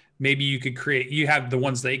campaign, maybe you could you have the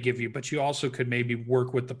ones they give you, but you also could maybe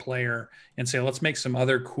work with the player and say, let's make some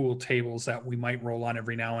other cool tables that we might roll on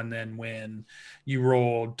every now and then. When you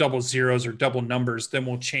roll double zeros or double numbers, then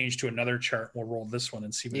we'll change to another chart. We'll roll this one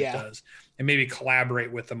and see what it does. And maybe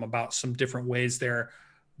collaborate with them about some different ways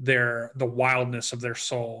the wildness of their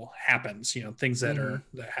soul happens, things that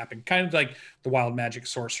happen, kind of like the wild magic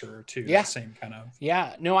sorcerer too. Yeah. Same kind of.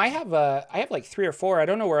 Yeah. No, I have like 3 or 4. I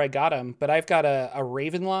don't know where I got them, but I've got a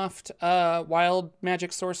Ravenloft wild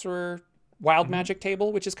magic sorcerer, wild magic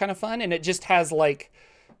table, which is kind of fun. And it just has like,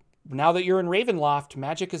 now that you're in Ravenloft,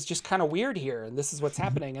 magic is just kind of weird here. And this is what's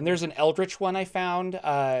happening. And there's an Eldritch one I found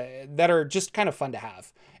that are just kind of fun to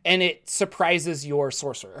have. And it surprises your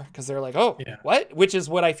sorcerer because they're like, oh, what? Which is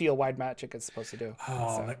what I feel wild magic is supposed to do.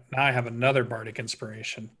 Oh, so. Now I have another bardic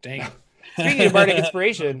inspiration. Dang it. Speaking of bardic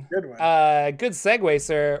inspiration, good one. Good segue,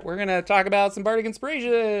 sir. We're going to talk about some bardic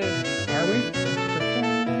inspiration. Are we?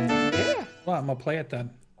 Yeah. Well, I'm going to play it then.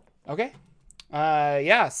 Okay.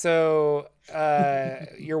 So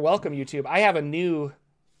you're welcome, YouTube. I have a new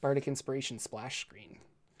bardic inspiration splash screen.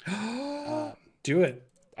 Do it.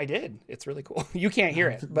 I did. It's really cool. You can't hear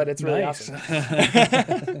it, but it's really awesome.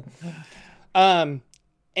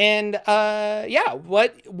 And yeah,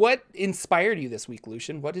 what inspired you this week,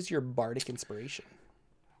 Lucian? What is your bardic inspiration?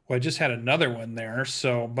 Well, I just had another one there,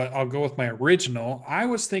 so but I'll go with my original. I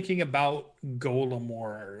was thinking about Golem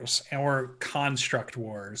Wars or Construct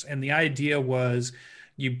Wars, and the idea was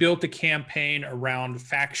you built a campaign around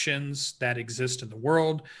factions that exist in the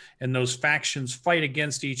world, and those factions fight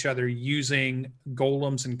against each other using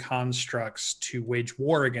golems and constructs to wage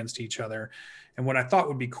war against each other. And what I thought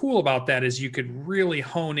would be cool about that is you could really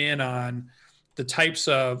hone in on the types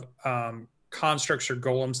of constructs or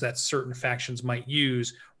golems that certain factions might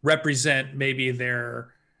use represent maybe their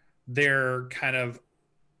kind of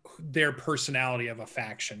their personality of a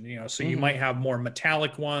faction, you know. So you might have more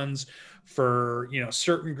metallic ones for, you know,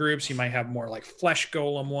 certain groups. You might have more like flesh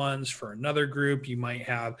golem ones for another group. You might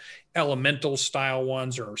have elemental style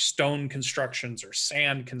ones, or stone constructions, or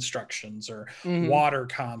sand constructions, or water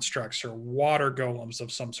constructs, or water golems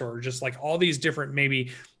of some sort, or just like all these different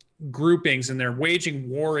maybe groupings, and they're waging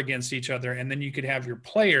war against each other. And then you could have your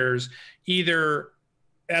players either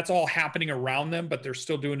that's all happening around them, but they're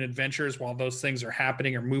still doing adventures while those things are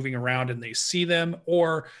happening or moving around and they see them,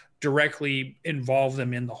 or directly involve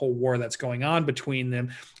them in the whole war that's going on between them.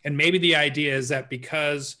 And maybe the idea is that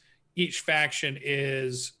because each faction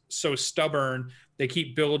is so stubborn, they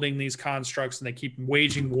keep building these constructs and they keep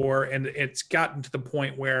waging war. And it's gotten to the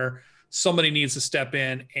point where somebody needs to step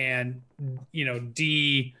in and, you know,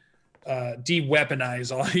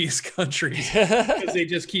 de-weaponize all these countries because they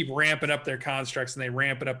just keep ramping up their constructs, and they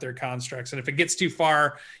ramp it up their constructs. And if it gets too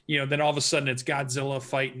far, you know, then all of a sudden it's Godzilla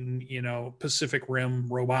fighting, you know, Pacific Rim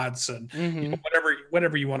robots and you know,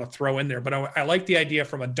 whatever you want to throw in there. But I like the idea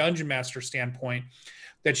from a dungeon master standpoint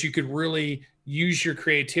that you could really use your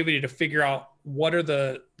creativity to figure out what are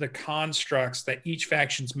the constructs that each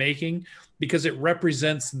faction's making, because it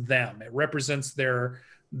represents them. It represents their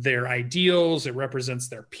ideals, it represents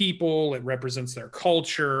their people, it represents their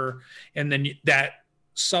culture, and then that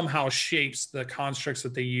somehow shapes the constructs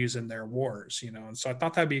that they use in their wars, you know. And so I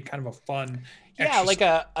thought that'd be kind of a fun exercise. Like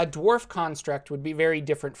a dwarf construct would be very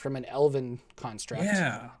different from an elven construct,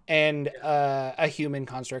 and a human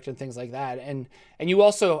construct and things like that. And you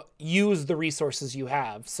also use the resources you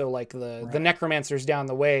have. So like the necromancers down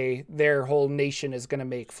the way, their whole nation is going to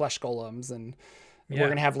make flesh golems, and we're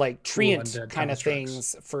going to have like treant kind of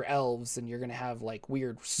things for elves, and you're going to have like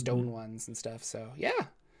weird stone ones and stuff. So, yeah.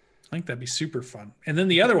 I think that'd be super fun. And then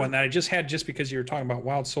the other one that I just had, just because you were talking about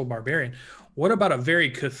Wild Soul Barbarian, what about a very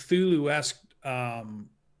Cthulhu-esque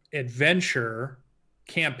adventure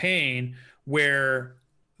campaign where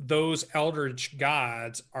those eldritch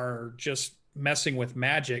gods are just messing with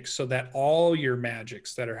magic, so that all your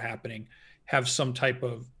magics that are happening have some type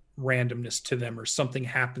of randomness to them, or something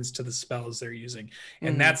happens to the spells they're using.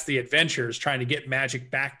 And that's the adventures trying to get magic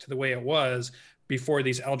back to the way it was before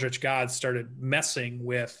these eldritch gods started messing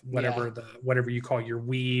with whatever you call your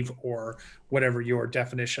weave, or whatever your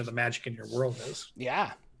definition of the magic in your world is.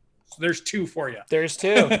 Yeah. So there's two for you. There's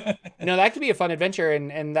two. No, that could be a fun adventure.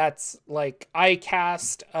 And that's like, I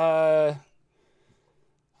cast, I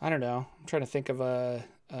don't know, I'm trying to think of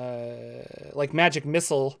like magic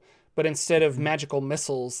missile, but instead of magical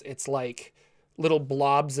missiles, it's like little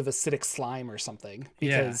blobs of acidic slime or something,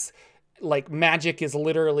 because like magic is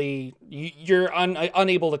literally, you're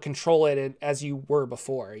unable to control it as you were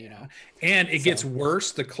before, you know? And it gets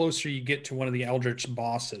worse the closer you get to one of the eldritch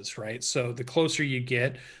bosses, right? So the closer you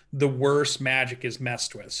get, the worse magic is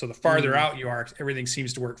messed with. So the farther out you are, everything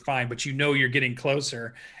seems to work fine, but you know you're getting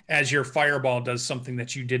closer as your fireball does something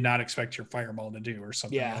that you did not expect your fireball to do, or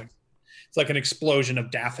something like it's like an explosion of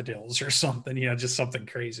daffodils or something, you know, just something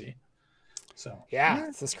crazy. So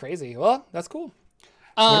this is crazy. Well, that's cool.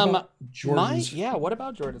 What about Jordan's? What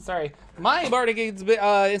about Jordan? Sorry. My bardic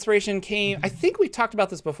inspiration came, I think we talked about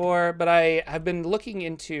this before, but I have been looking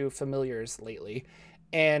into familiars lately,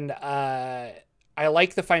 and I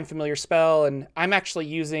like the Find Familiar spell, and I'm actually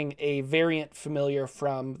using a variant familiar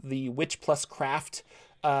from the Witch Plus Craft.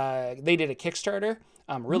 They did a Kickstarter.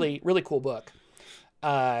 Really, really cool book.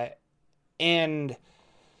 And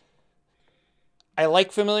I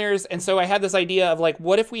like familiars, and so I had this idea of like,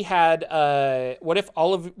 what if we had, what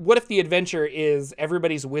if the adventure is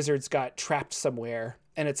everybody's wizards got trapped somewhere,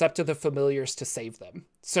 and it's up to the familiars to save them.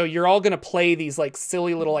 So you're all going to play these like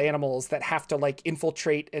silly little animals that have to like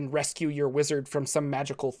infiltrate and rescue your wizard from some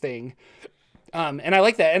magical thing. And I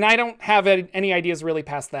like that. And I don't have any ideas really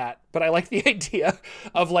past that, but I like the idea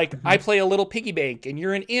of like, I play a little piggy bank and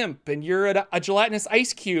you're an imp and you're a gelatinous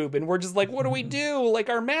ice cube. And we're just like, what do we do? Like,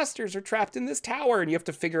 our masters are trapped in this tower, and you have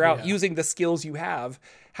to figure out using the skills you have,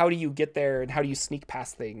 how do you get there and how do you sneak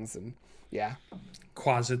past things? And Yeah.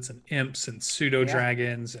 Quasits and imps and pseudo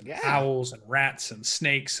dragons and owls and rats and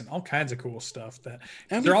snakes and all kinds of cool stuff. That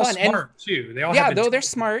they're all smart too. They all have though they're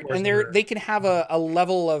smart, and they can have a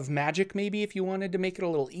level of magic maybe if you wanted to make it a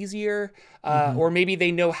little easier, or maybe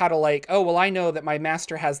they know how to like, oh well, I know that my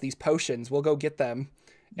master has these potions. We'll go get them,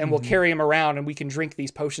 and we'll carry them around, and we can drink these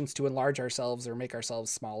potions to enlarge ourselves or make ourselves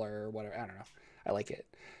smaller or whatever. I don't know. I like it.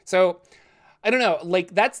 So. I don't know,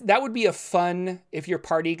 like that would be a fun if your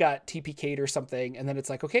party got TPK'd or something, and then it's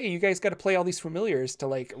like, okay, you guys got to play all these familiars to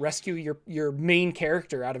like rescue your main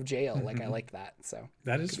character out of jail. Like I like that, so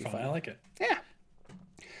that is fun. I like it. Yeah,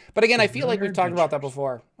 but again, I feel like we've talked about that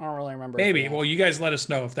before. I don't really remember. Maybe. Well, you guys let us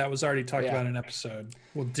know if that was already talked about in an episode.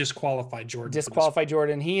 We'll disqualify Jordan. Disqualify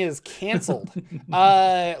Jordan. He is canceled.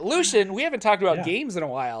 Lucian, we haven't talked about games in a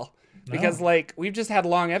while. Because like we've just had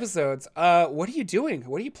long episodes. What are you doing?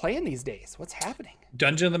 What are you playing these days? What's happening?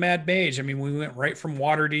 Dungeon of the Mad Mage. I mean, we went right from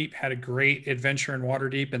Waterdeep, had a great adventure in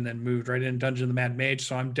Waterdeep, and then moved right into Dungeon of the Mad Mage.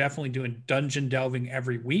 So I'm definitely doing dungeon delving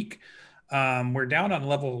every week. We're down on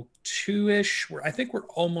level 2-ish. I think we're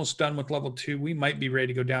almost done with level 2. We might be ready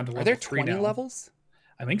to go down to level 3 now. Are there 20 levels?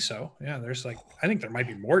 I think so. Yeah, there's like, I think there might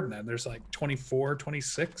be more than that. There's like 24,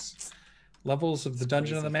 26 levels of the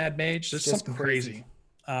Dungeon of the Mad Mage. There's something crazy.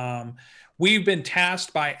 We've been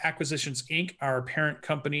tasked by Acquisitions Inc., our parent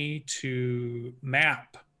company, to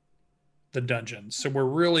map the dungeons. So we're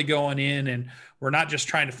really going in, and we're not just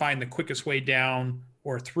trying to find the quickest way down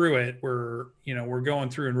or through it. We're going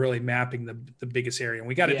through and really mapping the biggest area. And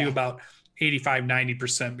we got to do about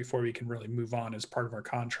 85-90% before we can really move on as part of our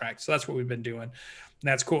contract. So that's what we've been doing. And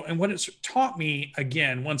that's cool. And what it's taught me,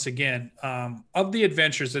 once again, of the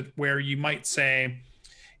adventures where you might say,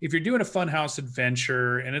 if you're doing a funhouse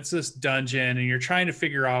adventure and it's this dungeon and you're trying to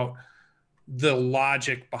figure out the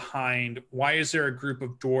logic behind why is there a group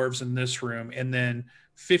of dwarves in this room, and then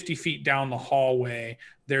 50 feet down the hallway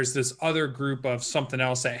there's this other group of something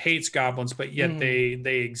else that hates goblins, but yet they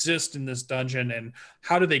exist in this dungeon, and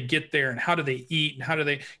how do they get there, and how do they eat, and how do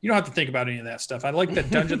they, you don't have to think about any of that stuff. I like that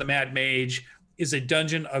Dungeon of the Mad Mage is a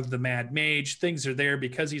dungeon of the Mad Mage. Things are there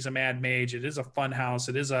because he's a Mad Mage. It is a fun house.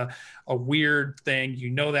 It is a weird thing. You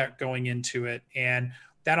know that going into it. And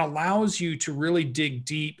that allows you to really dig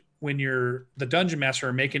deep when you're the dungeon master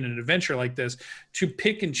or making an adventure like this, to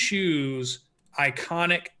pick and choose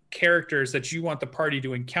iconic characters that you want the party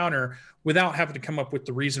to encounter without having to come up with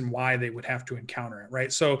the reason why they would have to encounter it,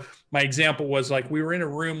 right? So my example was like, we were in a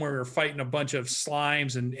room where we were fighting a bunch of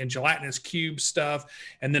slimes and gelatinous cube stuff.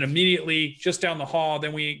 And then immediately just down the hall,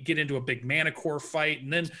 then we get into a big Manticore fight.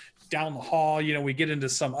 And then down the hall, we get into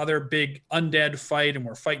some other big undead fight, and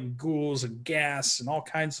we're fighting ghouls and gas and all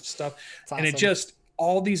kinds of stuff. Awesome. And it just,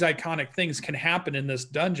 all these iconic things can happen in this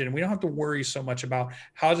dungeon. We don't have to worry so much about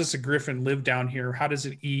how does a griffin live down here? How does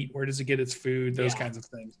it eat? Where does it get its food? Those kinds of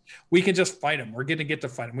things. We can just fight them. We're going to get to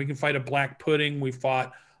fight them. We can fight a black pudding. We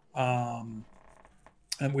fought, and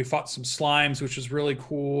we fought some slimes, which was really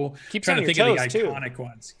cool. Keep trying to think of the iconic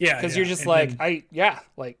ones. Yeah. Because you're just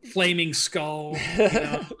Flaming Skull.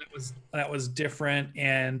 That was different.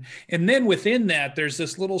 And then within that, there's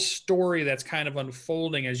this little story that's kind of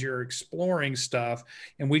unfolding as you're exploring stuff.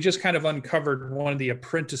 And we just kind of uncovered one of the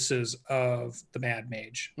apprentices of the Mad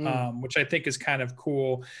Mage, which I think is kind of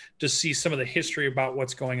cool to see some of the history about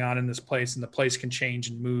what's going on in this place, and the place can change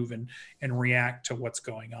and move and react to what's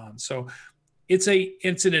going on. So it's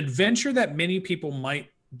an adventure that many people might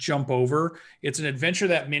jump over. It's an adventure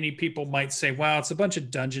that many people might say, wow, it's a bunch of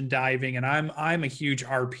dungeon diving, and I'm a huge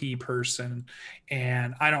RP person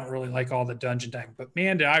and I don't really like all the dungeon diving. But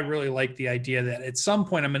man, did I really like the idea that at some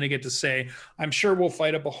point I'm going to get to say, I'm sure we'll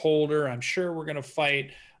fight a beholder. I'm sure we're going to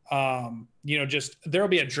fight, just there'll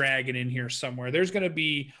be a dragon in here somewhere. There's going to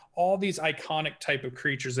be all these iconic type of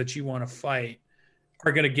creatures that you want to fight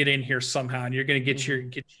are going to get in here somehow, and you're going to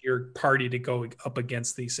get your party to go up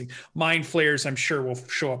against these things. Mind flayers, I'm sure, will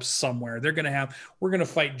show up somewhere. We're going to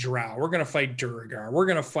fight Drow. We're going to fight Duragar. We're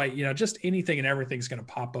going to fight, just anything and everything's going to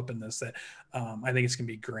pop up in this that I think it's going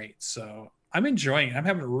to be great. So I'm enjoying it. I'm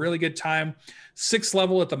having a really good time. 6th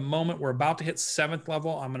level at the moment. We're about to hit 7th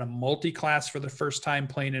level. I'm in a multi-class for the first time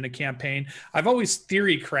playing in a campaign. I've always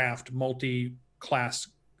theory craft multi-class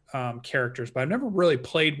characters, but I've never really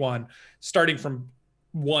played one starting from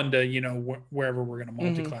 1 to wherever we're going to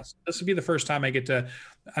multi-class. This would be the first time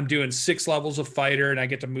I'm doing 6 levels of fighter, and I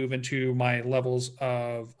get to move into my levels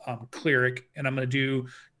of cleric, and I'm going to do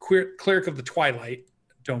cleric of the Twilight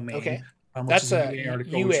domain. Okay. That's a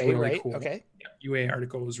UA, really right? Cool. Okay. Yeah, UA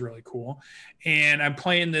article was really cool. And I'm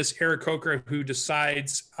playing this Aarakocra who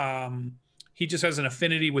decides he just has an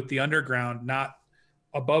affinity with the underground, not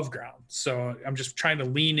above ground. So I'm just trying to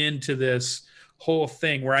lean into this whole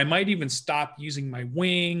thing where I might even stop using my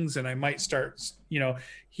wings, and I might start,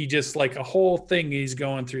 he just like a whole thing he's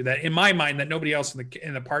going through that in my mind that nobody else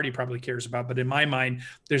in the party probably cares about. But in my mind,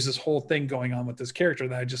 there's this whole thing going on with this character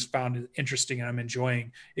that I just found interesting and I'm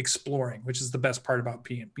enjoying exploring, which is the best part about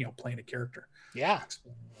playing a character. Yeah.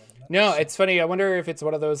 No, it's funny. I wonder if it's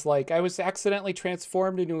one of those, like, I was accidentally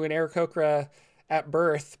transformed into an Aarakocra at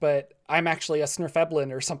birth, but I'm actually a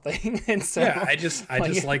Snurfeblin or something. And so yeah, I just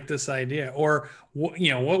like this idea. Or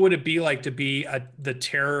what would it be like to be the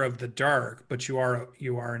terror of the dark, but you are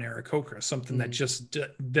an Aarakocra, something that just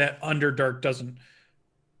that Underdark doesn't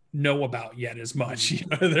know about yet as much.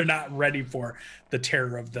 They're not ready for the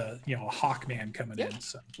terror of the Hawkman coming in.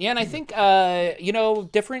 So and I think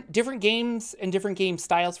different games and different game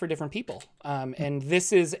styles for different people. And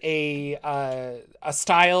this is a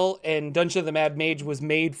style, and Dungeon of the Mad Mage was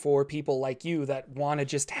made for people like you that want to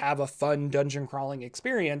just have a fun dungeon crawling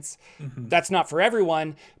experience. That's not for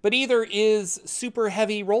everyone, but either is super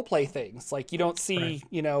heavy roleplay things. Like you don't see,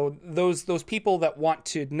 those people that want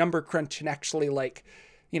to number crunch and actually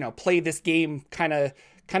play this game kind of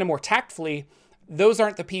more tactfully. Those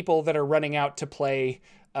aren't the people that are running out to play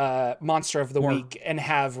Monster of the Week and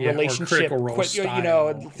have relationship,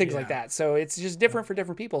 things like that. So it's just different for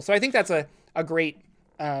different people. So I think that's a great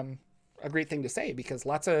thing to say, because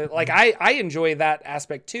lots of I enjoy that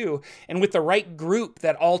aspect too. And with the right group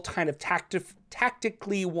that all kind of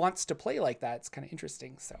tactically wants to play like that, it's kind of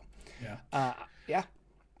interesting. So yeah.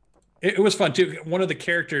 It was fun too. One of the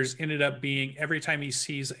characters ended up being, every time he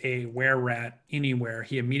sees a were-rat anywhere,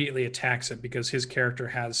 he immediately attacks it because his character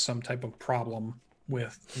has some type of problem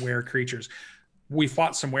with were creatures. We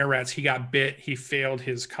fought some were-rats. He got bit. He failed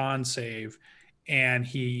his con save, and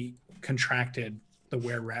he contracted the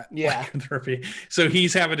were-rat lycanthropy. So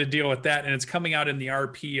he's having to deal with that, and it's coming out in the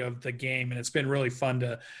RP of the game, and it's been really fun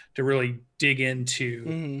to really dig into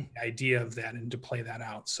the idea of that and to play that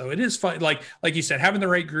out. So it is fun, like you said, having the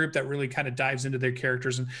right group that really kind of dives into their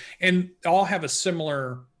characters and all have a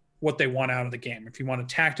similar what they want out of the game. If you want a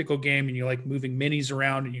tactical game and you like moving minis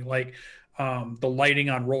around and you like the lighting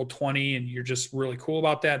on Roll20 and you're just really cool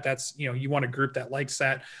about that, that's you want a group that likes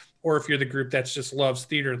that. Or if you're the group that just loves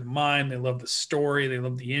theater of the mind, they love the story, they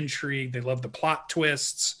love the intrigue, they love the plot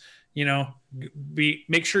twists,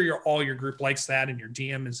 make sure all your group likes that and your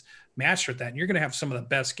DM is matched with that. And you're going to have some of the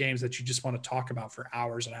best games that you just want to talk about for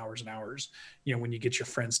hours and hours and hours, when you get your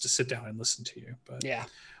friends to sit down and listen to you. But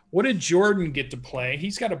what did Jordan get to play?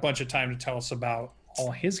 He's got a bunch of time to tell us about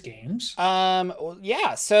all his games.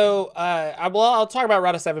 So I'll talk about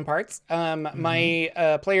Rod of Seven Parts.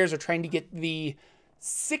 My players are trying to get the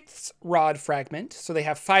 6th rod fragment, so they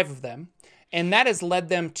have 5 of them, and that has led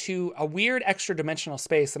them to a weird extra dimensional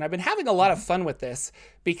space. And I've been having a lot of fun with this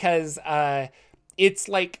because it's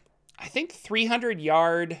like, I think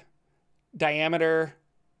 300-yard diameter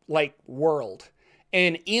world.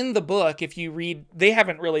 And in the book, if you read, they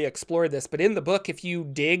haven't really explored this, but in the book, if you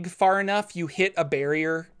dig far enough, you hit a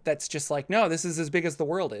barrier that's just like, no, this is as big as the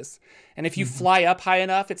world is. And if you fly up high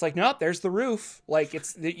enough, it's like, nope, there's the roof. Like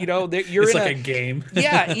it's, you're it's like a game.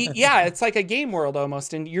 yeah. It's like a game world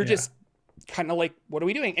almost. And you're just kind of like, what are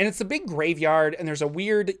we doing? And it's a big graveyard, and there's a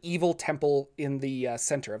weird evil temple in the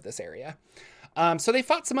center of this area. So they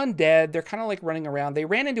fought some undead. They're kind of like running around. They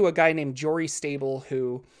ran into a guy named Jory Stable,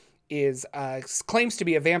 who is claims to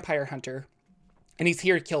be a vampire hunter, and he's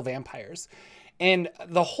here to kill vampires. And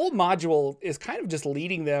the whole module is kind of just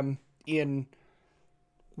leading them in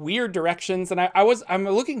weird directions. And I'm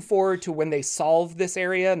looking forward to when they solve this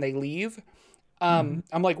area and they leave. I'm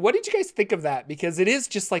like, what did you guys think of that? Because it is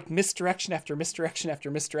just like misdirection after misdirection after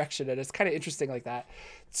misdirection, and it's kind of interesting like that.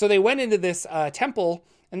 So they went into this temple,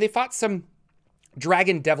 and they fought some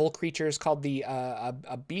dragon devil creatures called the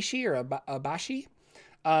Abishi or Abashi.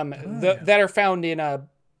 That are found in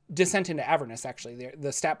Descent into Avernus, actually.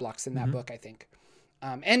 The stat blocks in that book, I think.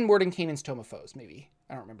 And Mordenkainen's Tome of Foes, maybe.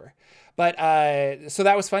 I don't remember. But so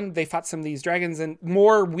that was fun. They fought some of these dragons, and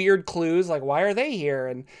more weird clues, like why are they here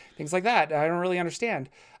and things like that. I don't really understand.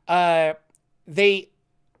 They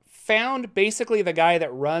found basically the guy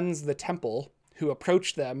that runs the temple, who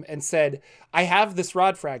approached them and said, I have this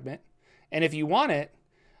rod fragment, and if you want it,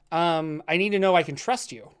 I need to know I can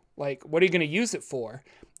trust you. Like, what are you going to use it for?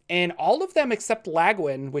 And all of them except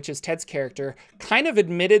Lagwin, which is Ted's character, kind of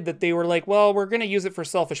admitted that they were like, well, we're going to use it for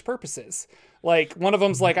selfish purposes. Like, one of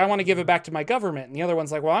them's like, I want to give it back to my government. And the other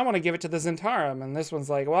one's like, well, I want to give it to the Zentarum. And this one's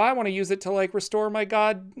like, well, I want to use it to like restore my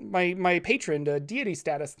god, my patron to deity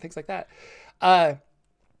status and things like that.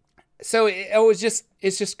 So it's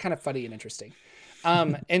just kind of funny and interesting.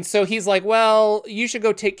 And so he's like, well, you should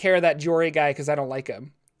go take care of that Jory guy because I don't like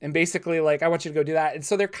him. And basically, like, I want you to go do that. And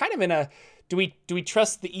so they're kind of in a, do we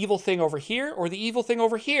trust the evil thing over here or the evil thing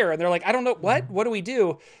over here? And they're like, I don't know, what do we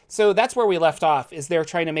do? So that's where we left off, is they're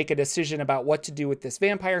trying to make a decision about what to do with this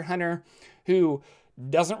vampire hunter who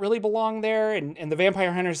doesn't really belong there. And the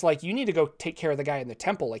vampire hunter's like, you need to go take care of the guy in the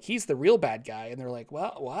temple. Like, he's the real bad guy. And they're like,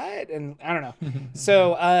 well, what? And I don't know.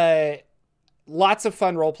 So, lots of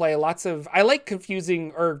fun role play, I like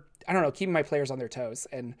confusing, or I don't know, keeping my players on their toes.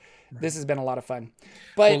 And this has been a lot of fun.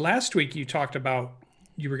 But well, last week you talked about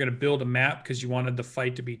you were going to build a map because you wanted the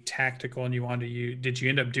fight to be tactical and you wanted to, did you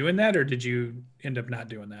end up doing that or did you end up not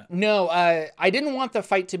doing that? No, I didn't want the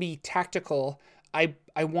fight to be tactical. I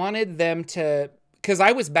wanted them to, because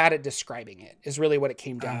I was bad at describing it, is really what it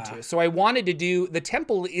came down to. So I wanted to do, the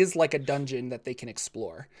temple is like a dungeon that they can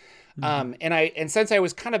explore. And since I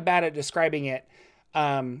was kind of bad at describing it,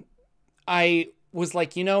 I was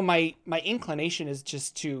like, my inclination is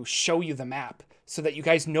just to show you the map so that you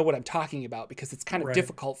guys know what I'm talking about, because it's kind of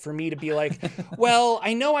difficult for me to be like, well,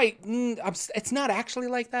 I know it's not actually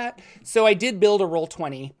like that. So I did build a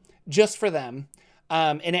Roll20 just for them.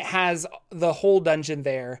 And it has the whole dungeon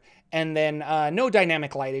there, and then no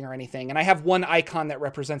dynamic lighting or anything. And I have one icon that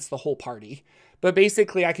represents the whole party. But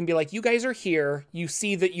basically I can be like, you guys are here. You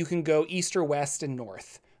see that you can go east or west and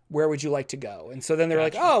north. Where would you like to go? And so then they're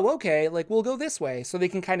like, oh, okay, like we'll go this way. So they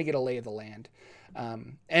can kind of get a lay of the land.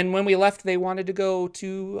 And when we left, they wanted to go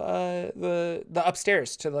to the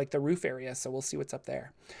upstairs to like the roof area. So we'll see what's up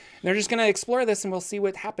there. And they're just going to explore this and we'll see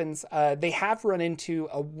what happens. They have run into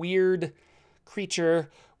a weird creature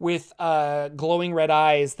with glowing red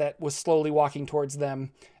eyes that was slowly walking towards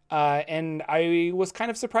them. And I was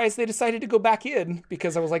kind of surprised they decided to go back in,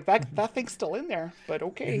 because I was like, that thing's still in there, but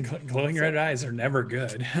okay. Glowing red eyes are never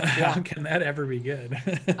good. Yeah. How can that ever be good?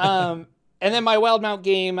 And then my Wildemount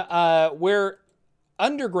game, we're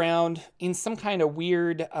underground in some kind of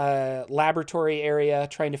weird laboratory area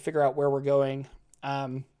trying to figure out where we're going.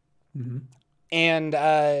 And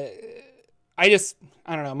I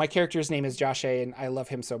don't know. My character's name is Josh A, and I love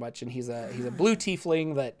him so much. And he's a blue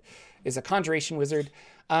tiefling that is a conjuration wizard.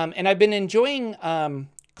 And I've been enjoying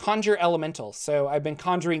conjure elementals. So I've been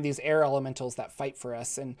conjuring these air elementals that fight for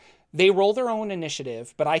us, and they roll their own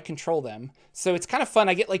initiative, but I control them. So it's kind of fun.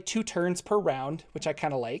 I get like 2 turns per round, which I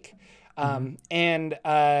kind of like. And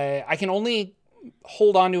I can only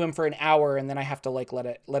hold on to him for an hour, and then I have to like let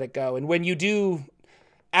it go. And when you do,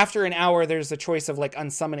 after an hour, there's a choice of like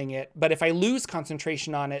unsummoning it. But if I lose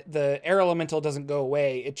concentration on it, the air elemental doesn't go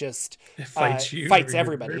away. It just fights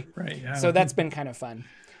everybody. Right, yeah. So that's been kind of fun.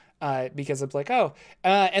 Because it's like,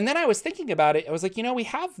 and then I was thinking about it. I was like, we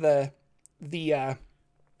have the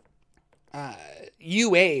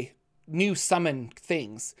UA new summon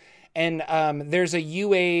things. And there's a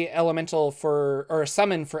UA elemental or a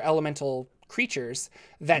summon for elemental creatures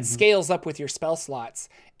that scales up with your spell slots.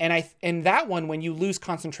 And that one, when you lose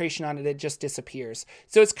concentration on it, it just disappears.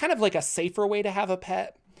 So it's kind of like a safer way to have a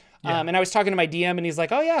pet. Yeah. And I was talking to my DM, and he's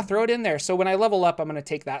like, oh yeah, throw it in there. So when I level up, I'm going to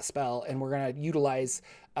take that spell, and we're going to utilize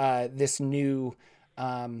this new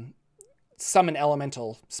summon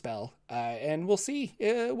elemental spell. And we'll see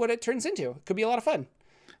what it turns into. It could be a lot of fun.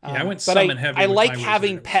 Yeah, I went summon heavy. I like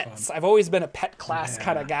having pets. I've always been a pet class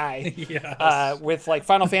kind of guy. Yes. With like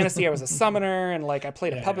Final Fantasy, I was a summoner, and like I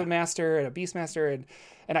played a puppet master and a beast master,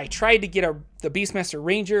 and I tried to get the Beastmaster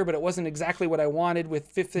Ranger, but it wasn't exactly what I wanted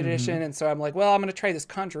with 5th edition. And so I'm like, well, I'm going to try this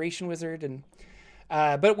Conjuration Wizard. And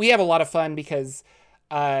but we have a lot of fun because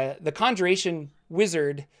the Conjuration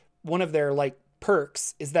Wizard, one of their like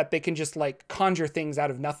perks is that they can just like conjure things out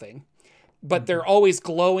of nothing. But they're always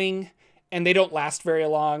glowing, and they don't last very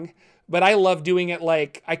long. But I love doing it.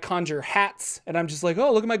 Like I conjure hats, and I'm just like,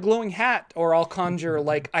 oh, look at my glowing hat. Or I'll conjure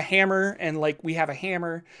like a hammer, and like we have a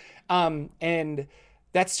hammer. And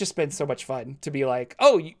that's just been so much fun to be like,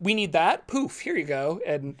 oh, we need that. Poof, here you go.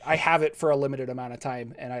 And I have it for a limited amount of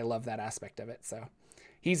time. And I love that aspect of it. So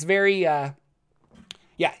he's very,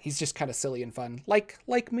 he's just kind of silly and fun. Like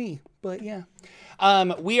me, but yeah.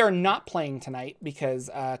 We are not playing tonight because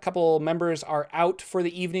a couple members are out for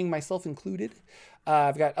the evening, myself included.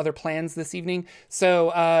 I've got other plans this evening.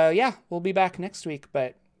 So we'll be back next week,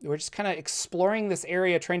 but we're just kind of exploring this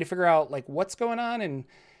area, trying to figure out like what's going on. And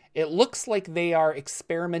it looks like they are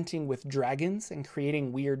experimenting with dragons and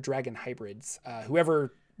creating weird dragon hybrids.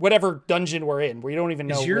 Whatever dungeon we're in, we don't even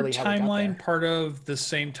know. Is your really how we got timeline there. part of the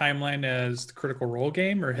same timeline as the Critical Role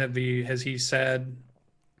game, or has he said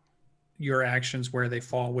your actions where they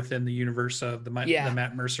fall within the universe of the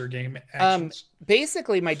Matt Mercer game actions?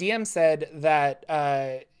 Basically, my DM said that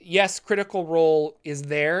yes, Critical Role is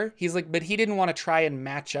there. He's like, but he didn't want to try and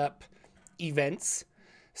match up events,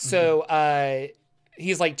 so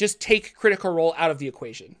he's like, just take Critical Role out of the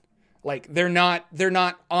equation. Like they're not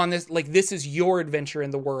on this, like this is your adventure in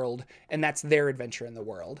the world and that's their adventure in the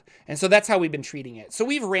world. And so that's how we've been treating it. So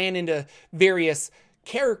we've ran into various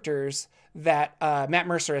characters that Matt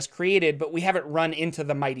Mercer has created, but we haven't run into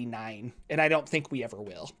the Mighty Nine. And I don't think we ever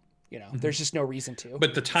will. You know, there's just no reason to.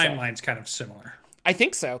 But the timeline's kind of similar. I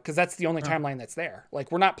think so, because that's the only timeline that's there.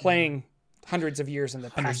 Like we're not playing hundreds of years in the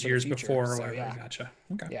past. Hundreds of years future, before or so, whatever. yeah. Gotcha.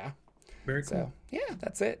 Okay. Yeah. Very cool. So yeah,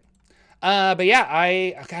 that's it. But yeah,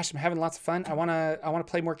 I'm having lots of fun. I wanna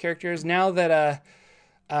play more characters now that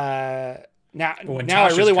now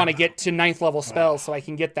I really want to get to 9th level spells so I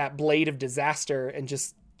can get that Blade of Disaster and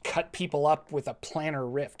just cut people up with a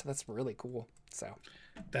Planar Rift. That's really cool. So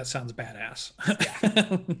that sounds badass.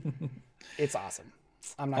 Yeah. It's awesome.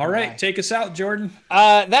 I'm not all right, lie. take us out, Jordan.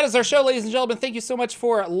 That is our show, ladies and gentlemen. Thank you so much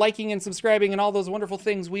for liking and subscribing and all those wonderful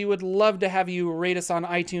things. We would love to have you rate us on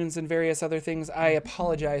iTunes and various other things. I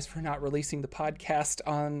apologize for not releasing the podcast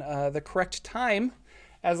on the correct time,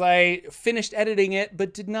 as I finished editing it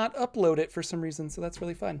but did not upload it for some reason, so that's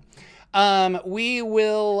really fun. We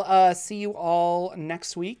will see you all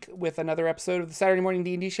next week with another episode of the Saturday Morning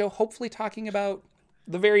D&D Show, hopefully talking about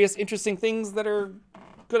the various interesting things that are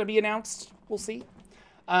going to be announced. We'll see.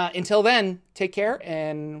 Until then, take care,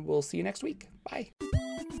 and we'll see you next week. Bye.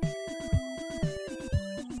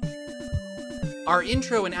 Our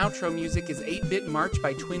intro and outro music is 8-Bit March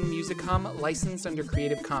by Twin Musicom, licensed under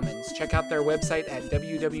Creative Commons. Check out their website at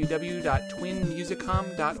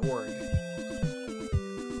www.twinmusicom.org.